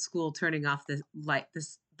the old school turning off the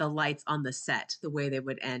lights on the set, the way they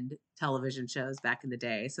would end television shows back in the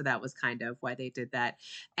day. So that was kind of why they did that.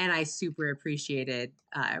 And I super appreciated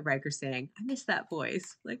Riker saying, I miss that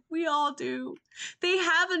voice. Like, we all do. They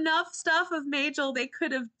have enough stuff of Majel. They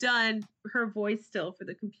could have done her voice still for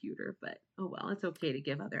the computer, but oh well, it's okay to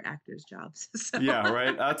give other actors jobs. So. Yeah,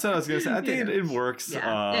 right. That's what I was going to say. I think it works it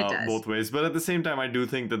both ways. But at the same time, I do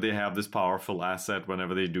think that they have this powerful asset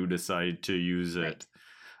whenever they do decide to use it.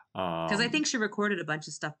 Because I think she recorded a bunch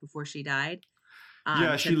of stuff before she died.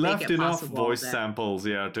 She left enough voice samples,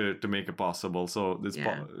 to make it possible. So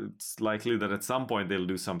it's likely that at some point they'll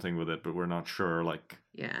do something with it, but we're not sure. Like,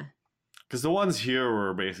 because the ones here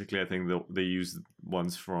were basically, I think they used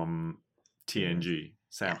ones from TNG,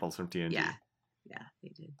 samples from TNG. Yeah, they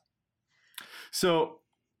did. So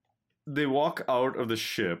they walk out of the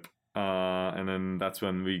ship, And then that's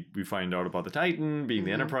when we find out about the Titan being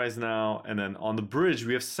the Enterprise now. And then on the bridge,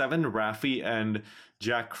 we have Seven, Raffi, and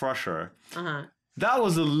Jack Crusher. That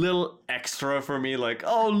was a little extra for me. Like,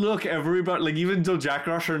 oh, look, everybody, like, even though Jack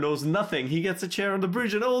Crusher knows nothing, he gets a chair on the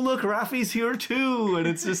bridge. And, oh, look, Raffi's here, too. And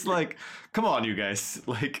it's just like, come on, you guys.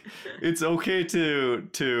 Like, it's okay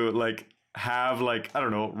to like, have, like, I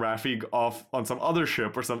don't know, Raffi off on some other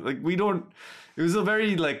ship or something. Like, we don't, it was a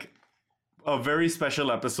very, like, a very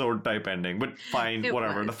special episode type ending, but fine,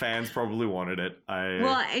 whatever. The fans probably wanted it.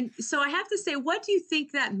 Well, and so I have to say, what do you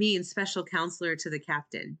think that means, special counselor to the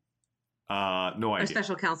captain? No idea. Or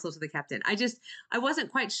special counsel to the captain. I wasn't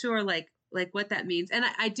quite sure, like what that means. And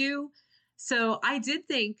I did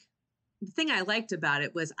think the thing I liked about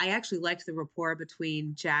it was I actually liked the rapport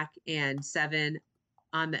between Jack and Seven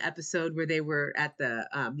on the episode where they were at the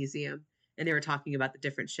museum. And they were talking about the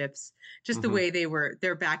different ships, just the way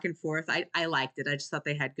they're back and forth. I liked it. I just thought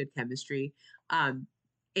they had good chemistry.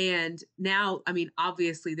 And now, I mean,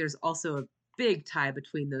 obviously there's also a big tie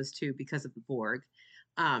between those two because of the Borg.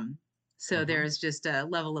 So there's just a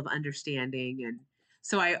level of understanding. And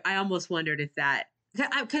so I almost wondered if that,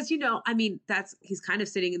 because, you know, I mean, he's kind of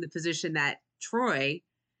sitting in the position that Troy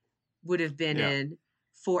would have been in.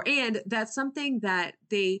 And that's something that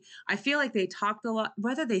I feel like they talked a lot,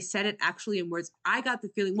 whether they said it actually in words. I got the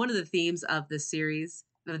feeling one of the themes of this series,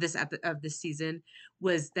 of this season,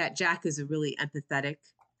 was that Jack is a really empathetic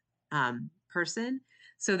person.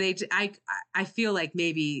 So I feel like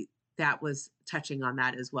maybe that was touching on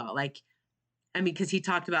that as well. Like, I mean, because he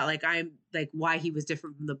talked about like, I'm like why he was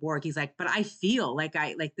different from the Borg. He's like, but I feel like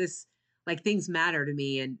things matter to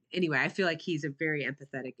me. And anyway, I feel like he's a very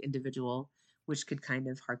empathetic individual, which could kind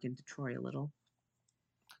of harken to Troy a little.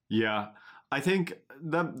 Yeah, I think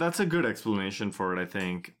that's a good explanation for it, I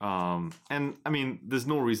think. And I mean, there's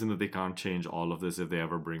no reason that they can't change all of this if they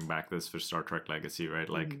ever bring back this for Star Trek Legacy, right?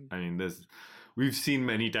 Like, I mean, we've seen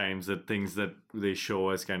many times that things that they show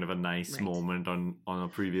as kind of a nice moment on a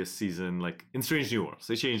previous season, like in Strange New Worlds,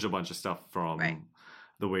 they changed a bunch of stuff from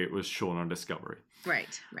the way it was shown on Discovery.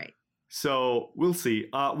 Right. So we'll see.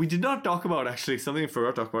 We did not talk about, actually, something I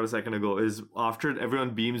forgot to talk about a second ago, is after everyone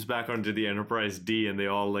beams back onto the Enterprise D and they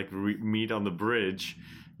all like meet on the bridge,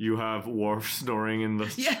 you have Worf snoring in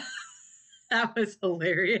the... Yeah, that was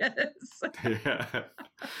hilarious. Yeah.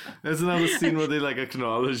 There's another scene where they like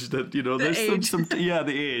acknowledge that, you know, there's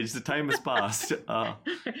the age, the time has passed.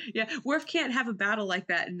 Yeah, Worf can't have a battle like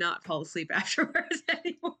that and not fall asleep afterwards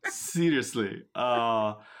anymore. Seriously.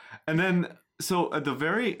 And then... So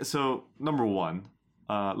number one,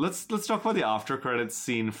 let's talk about the after credits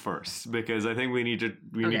scene first, because I think we need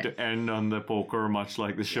to end on the poker much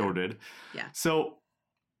like the show did. Yeah. So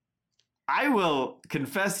I will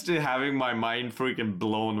confess to having my mind freaking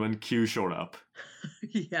blown when Q showed up.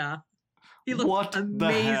 Yeah. He looked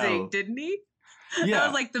amazing, didn't he? Yeah. That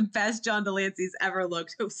was like the best John Delancey's ever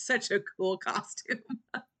looked. It was such a cool costume.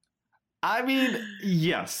 I mean,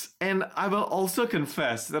 yes. And I will also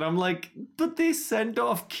confess that I'm like, but they sent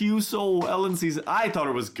off Q so well in season. I thought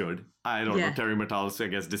it was good. I don't know. Terry Matalas, I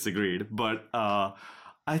guess, disagreed. But I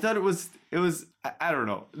thought it was, I don't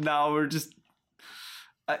know. Now we're just,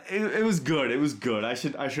 it was good. It was good. I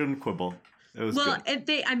shouldn't quibble. It was good. And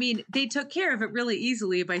they took care of it really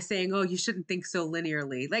easily by saying, oh, you shouldn't think so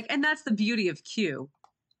linearly. Like, and that's the beauty of Q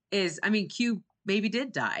Q maybe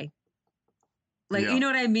did die. Like, you know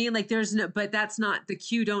what I mean? Like, but that's not, the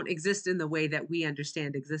Q don't exist in the way that we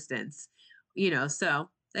understand existence, you know? So,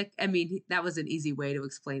 like, I mean, that was an easy way to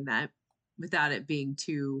explain that without it being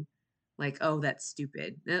too, like, oh, that's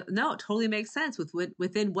stupid. No, it totally makes sense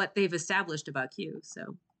within what they've established about Q,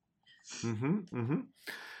 so.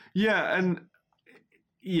 Yeah, and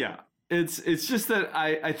yeah. It's just that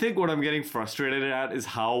I think what I'm getting frustrated at is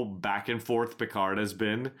how back and forth Picard has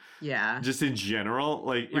been. Yeah. Just in general.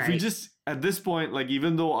 Like, if we just, at this point, like,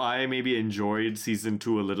 even though I maybe enjoyed season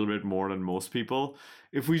 2 a little bit more than most people,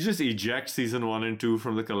 if we just eject season 1 and 2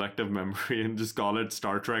 from the collective memory and just call it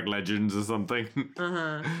Star Trek Legends or something,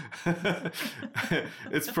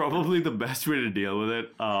 it's probably the best way to deal with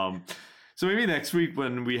it. So maybe next week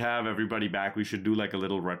when we have everybody back, we should do like a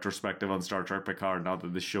little retrospective on Star Trek Picard now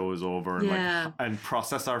that the show is over, and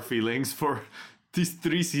process our feelings for these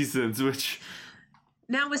 3 seasons, which...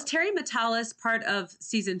 Now, was Terry Matalas part of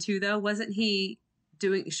season 2 though? Wasn't he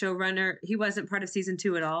doing showrunner? He wasn't part of season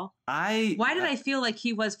 2 at all? Why did I feel like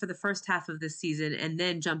he was for the first half of this season and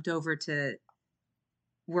then jumped over to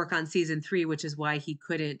work on season 3, which is why he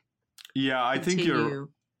couldn't continue.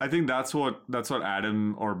 I think that's what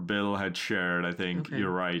Adam or Bill had shared. I think you're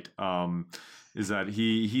right. Is that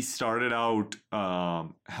he started out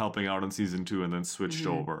helping out in season 2 and then switched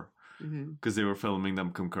over. because they were filming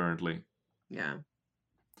them concurrently. Yeah.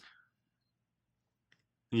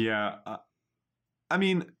 Yeah. I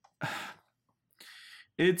mean,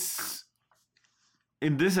 it's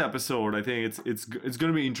in this episode. I think it's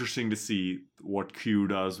going to be interesting to see what Q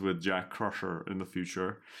does with Jack Crusher in the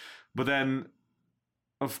future. But then,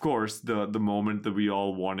 of course, the moment that we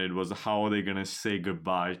all wanted was how are they going to say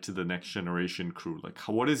goodbye to the Next Generation crew? Like,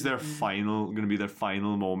 what is their going to be their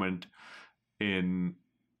final moment in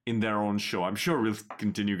their own show? I'm sure we'll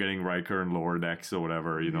continue getting Riker and Lower Decks or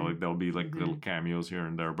whatever, you know, like there'll be like little cameos here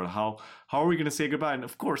and there, but how are we going to say goodbye? And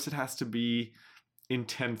of course it has to be in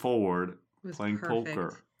 10 forward playing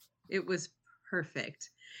poker. It was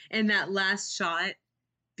perfect. And that last shot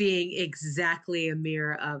being exactly a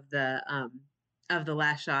mirror of the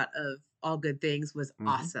last shot of All Good Things was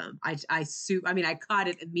awesome. I caught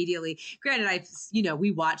it immediately. Granted,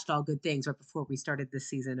 we watched All Good Things right before we started this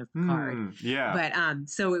season of Picard. Yeah. But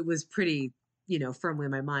so it was pretty, firmly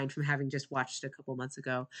in my mind from having just watched a couple months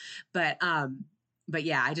ago. But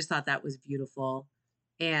yeah, I just thought that was beautiful.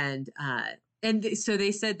 And so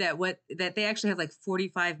they said that they actually have like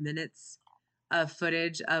 45 minutes of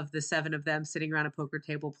footage of the 7 of them sitting around a poker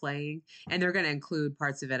table playing, and they're going to include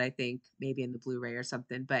parts of it, I think, maybe in the Blu-ray or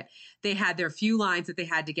something. But they had their few lines that they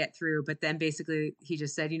had to get through. But then basically he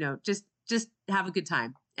just said, just have a good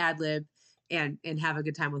time, ad lib, and have a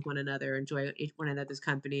good time with one another, enjoy one another's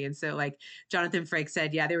company. And so, like Jonathan Frakes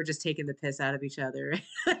said, yeah, they were just taking the piss out of each other,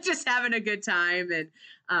 just having a good time,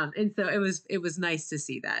 and so it was nice to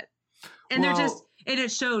see that. And it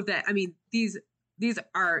showed that, I mean, these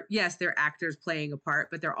are, yes, they're actors playing a part,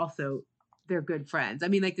 but they're good friends. I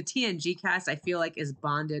mean, like the TNG cast, I feel like is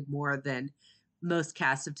bonded more than most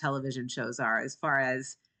casts of television shows are, as far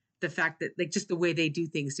as the fact that like just the way they do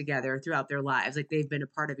things together throughout their lives. Like they've been a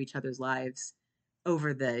part of each other's lives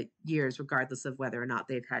over the years, regardless of whether or not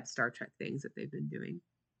they've had Star Trek things that they've been doing.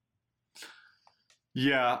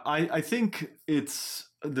 Yeah, I think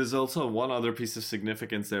there's also one other piece of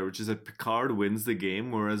significance there, which is that Picard wins the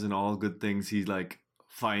game, whereas in All Good Things, he like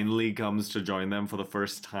finally comes to join them for the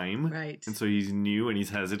first time. Right. And so he's new and he's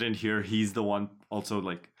hesitant. Here, he's the one also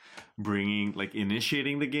like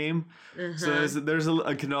initiating the game. So there's an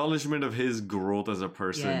acknowledgement of his growth as a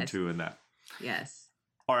person too in that. Yes.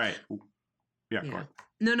 All right. Yeah. Go on.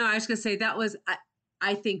 No, I was going to say that was,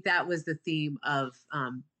 I think that was the theme of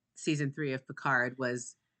season 3 of Picard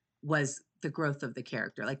was the growth of the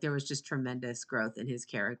character. Like there was just tremendous growth in his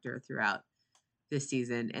character throughout this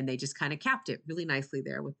season, and they just kind of capped it really nicely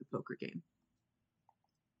there with the poker game.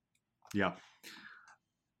 Yeah.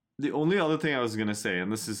 The only other thing I was gonna say,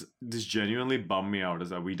 and this genuinely bummed me out, is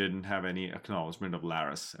that we didn't have any acknowledgement of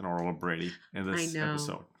Laris and Orla Brady in this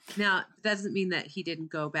episode. Now, that doesn't mean that he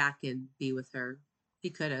didn't go back and be with her. He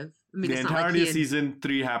could have. I mean, the entirety of season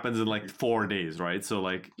 3 happens in like 4 days, right? So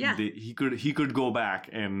like, he could go back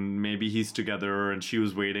and maybe he's together, and she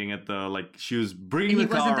was waiting at the she was bringing the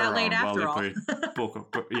car around late while after they all. played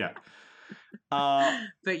poker. Yeah.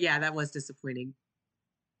 But yeah, that was disappointing.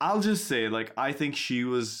 I'll just say, I think she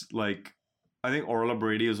was I think Orla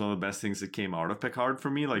Brady was one of the best things that came out of Picard for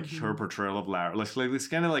me. Like her portrayal of Lara, like this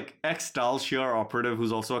kind of ex-Dalshire operative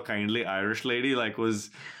who's also a kindly Irish lady, was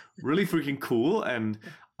really freaking cool. And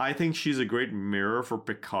I think she's a great mirror for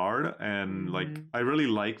Picard. And I really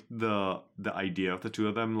liked the idea of the two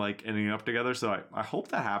of them ending up together. So I hope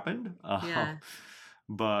that happened.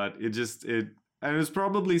 But and it was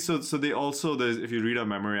probably so they also, if you read on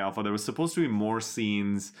Memory Alpha, there was supposed to be more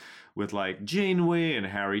scenes with Janeway and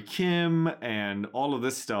Harry Kim and all of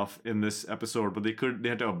this stuff in this episode, but they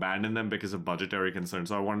had to abandon them because of budgetary concerns.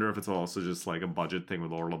 So I wonder if it's also just a budget thing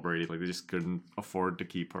with Orla Brady. They just couldn't afford to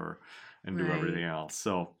keep her and do everything else.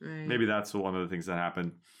 So maybe that's one of the things that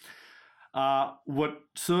happened.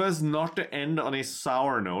 So as not to end on a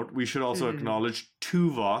sour note, we should also acknowledge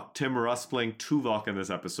Tuvok, Tim Russ playing Tuvok in this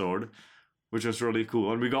episode, which was really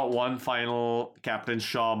cool. And we got one final Captain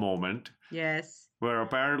Shaw moment. Yes. Where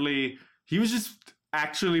apparently he was just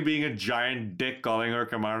actually being a giant dick calling her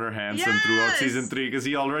Commander Hansen throughout season 3, because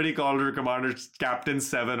he already called her Captain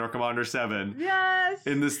 7 or Commander 7. Yes.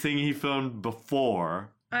 In this thing he filmed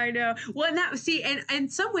before. I know. Well, and in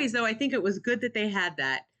some ways though, I think it was good that they had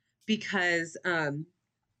that, because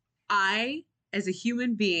I, as a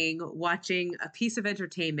human being watching a piece of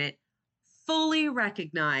entertainment, fully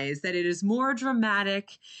recognize that it is more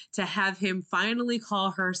dramatic to have him finally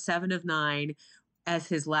call her 7 of 9 as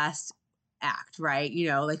his last act, right?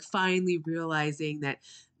 Finally realizing that,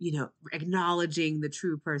 acknowledging the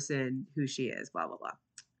true person who she is, blah, blah, blah.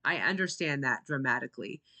 I understand that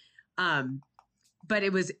dramatically. But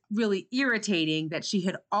it was really irritating that she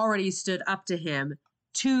had already stood up to him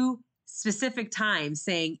 2 specific times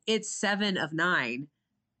saying it's 7 of 9,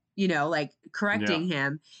 you know, like correcting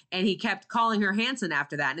him. And he kept calling her Hanson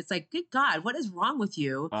after that. And it's like, good God, what is wrong with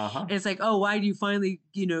you? And it's like, oh, why do you finally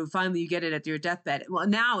you get it at your deathbed? Well,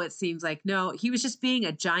 now it seems like, no, he was just being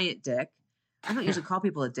a giant dick. I don't usually call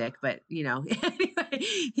people a dick, but, you know, anyway,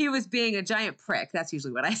 he was being a giant prick. That's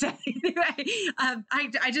usually what I say. Anyway, I'm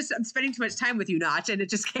spending too much time with you, Notch, and it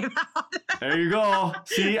just came out. There you go.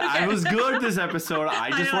 See, okay. I was good this episode.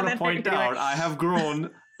 I just want to point out I have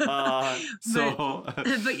grown. But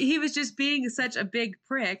he was just being such a big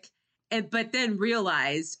prick, but then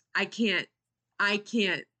realized I can't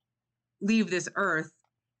leave this earth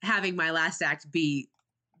having my last act be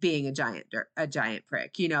being a giant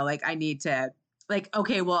prick, you know, like I need to, like,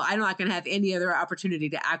 okay, well, I'm not going to have any other opportunity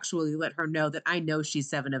to actually let her know that I know she's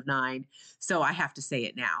 7 of 9. So I have to say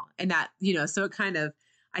it now. And that, you know, so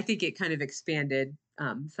I think it kind of expanded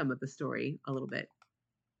some of the story a little bit.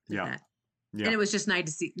 Yeah. And it was just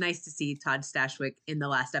nice to see Todd Stashwick in the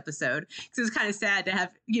last episode, because it was kind of sad to have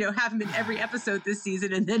him in every episode this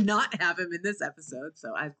season and then not have him in this episode.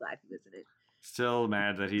 So I was glad he was in it. Still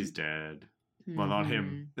mad that he's dead. Well, not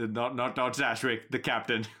him. Not Todd Stashwick, the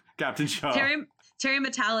captain. Captain Shaw. Terry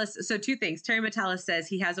Matalas. So 2 things. Terry Matalas says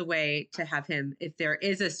he has a way to have him, if there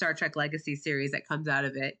is a Star Trek Legacy series that comes out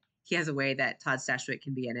of it, he has a way that Todd Stashwick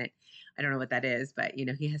can be in it. I don't know what that is, but, you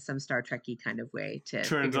know, he has some Star Trek-y kind of way to.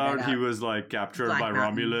 Turns out he was like captured by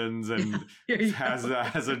Romulans and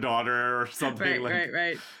has a daughter or something.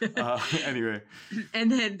 Right. Anyway.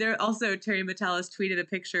 And then there also, Terry Matalas tweeted a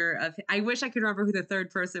picture of, I wish I could remember who the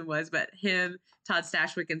third person was, but him, Todd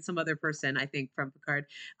Stashwick, and some other person, I think from Picard,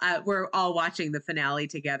 were all watching the finale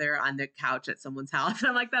together on the couch at someone's house. And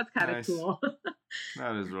I'm like, that's kind of cool.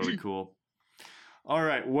 That is really cool. All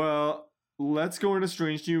right, well, let's go into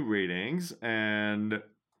Strange New ratings, and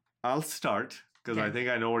I'll start because I think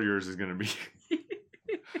I know what yours is going to be.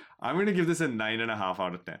 I'm going to give this a 9.5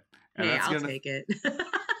 out of 10. And hey, I'll take it.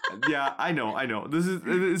 Yeah, I know.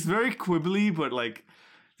 It's very quibbly, but like,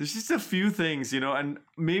 there's just a few things, you know, and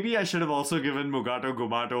maybe I should have also given Mugato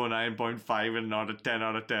Gumato a 9.5 and not a 10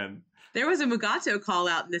 out of 10. There was a Mugato call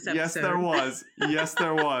out in this episode. Yes,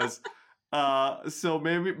 there was. So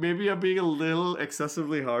maybe I'm being a little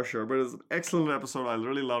excessively harsher, but it's an excellent episode. I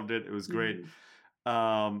really loved it. It was great.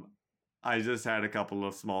 I just had a couple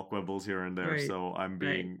of small quibbles here and there, so I'm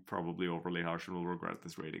being probably overly harsh and will regret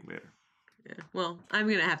this rating later. Yeah. Well, I'm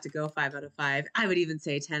going to have to go 5 out of 5. I would even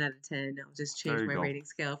say 10 out of 10. I'll just change my rating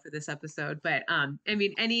scale for this episode. But, I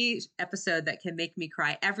mean, any episode that can make me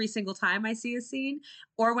cry every single time I see a scene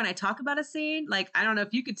or when I talk about a scene, like, I don't know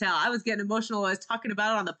if you could tell, I was getting emotional when I was talking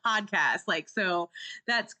about it on the podcast. Like, so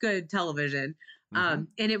that's good television. And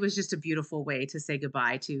it was just a beautiful way to say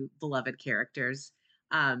goodbye to beloved characters.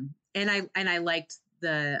 And I liked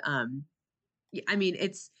the, I mean,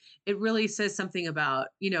 it really says something about,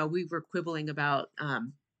 you know, we were quibbling about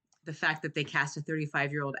the fact that they cast a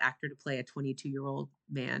 35-year-old actor to play a 22-year-old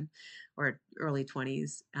man or early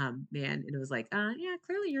 20s man. And it was like, yeah,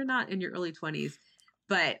 clearly you're not in your early 20s.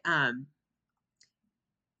 But a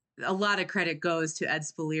lot of credit goes to Ed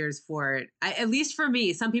Speleers for it. At least for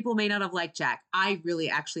me, some people may not have liked Jack. I really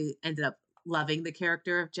actually ended up loving the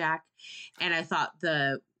character of Jack. And I thought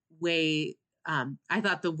the way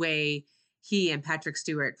he and Patrick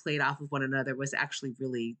Stewart played off of one another was actually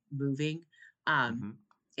really moving.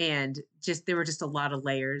 And just, there were just a lot of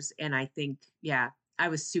layers. And I think, I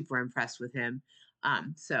was super impressed with him.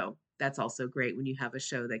 So that's also great when you have a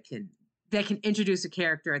show that can introduce a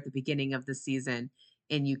character at the beginning of the season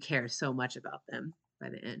and you care so much about them by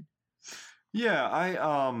the end. Yeah.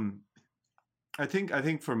 I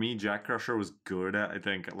think for me, Jack Crusher was good. I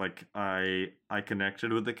think like I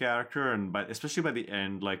connected with the character, and especially by the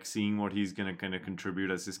end, like seeing what he's gonna kind of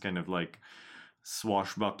contribute as this kind of like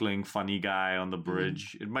swashbuckling funny guy on the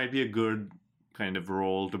bridge. It might be a good kind of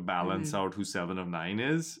role to balance out who 7 of 9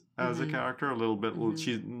 is as a character. A little bit,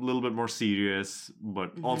 she's a little bit more serious,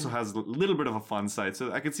 but also has a little bit of a fun side.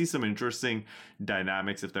 So I could see some interesting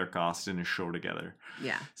dynamics if they're cast in a show together.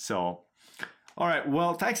 Yeah. So. All right.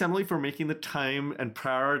 Well, thanks, Emily, for making the time and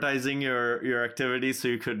prioritizing your activities so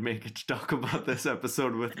you could make it to talk about this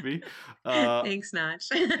episode with me. Thanks, Notch.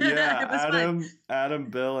 Yeah, Adam,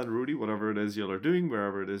 Bill, and Rudy, whatever it is y'all are doing,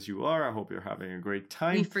 wherever it is you are, I hope you're having a great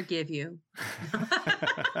time. We forgive you.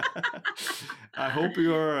 I hope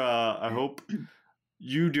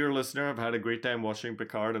you, dear listener, have had a great time watching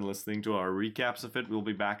Picard and listening to our recaps of it. We'll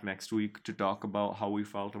be back next week to talk about how we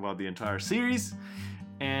felt about the entire series.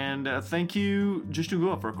 And thank you,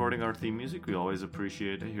 Jishtugo, for recording our theme music. We always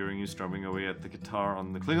appreciate hearing you strumming away at the guitar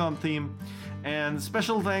on the Klingon theme. And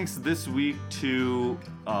special thanks this week to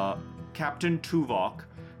Captain Tuvok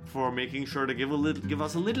for making sure to give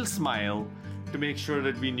us a little smile to make sure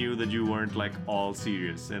that we knew that you weren't like all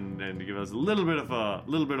serious and give us a little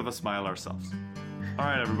bit of a smile ourselves. All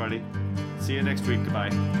right, everybody. See you next week. Goodbye.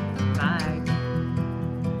 Bye.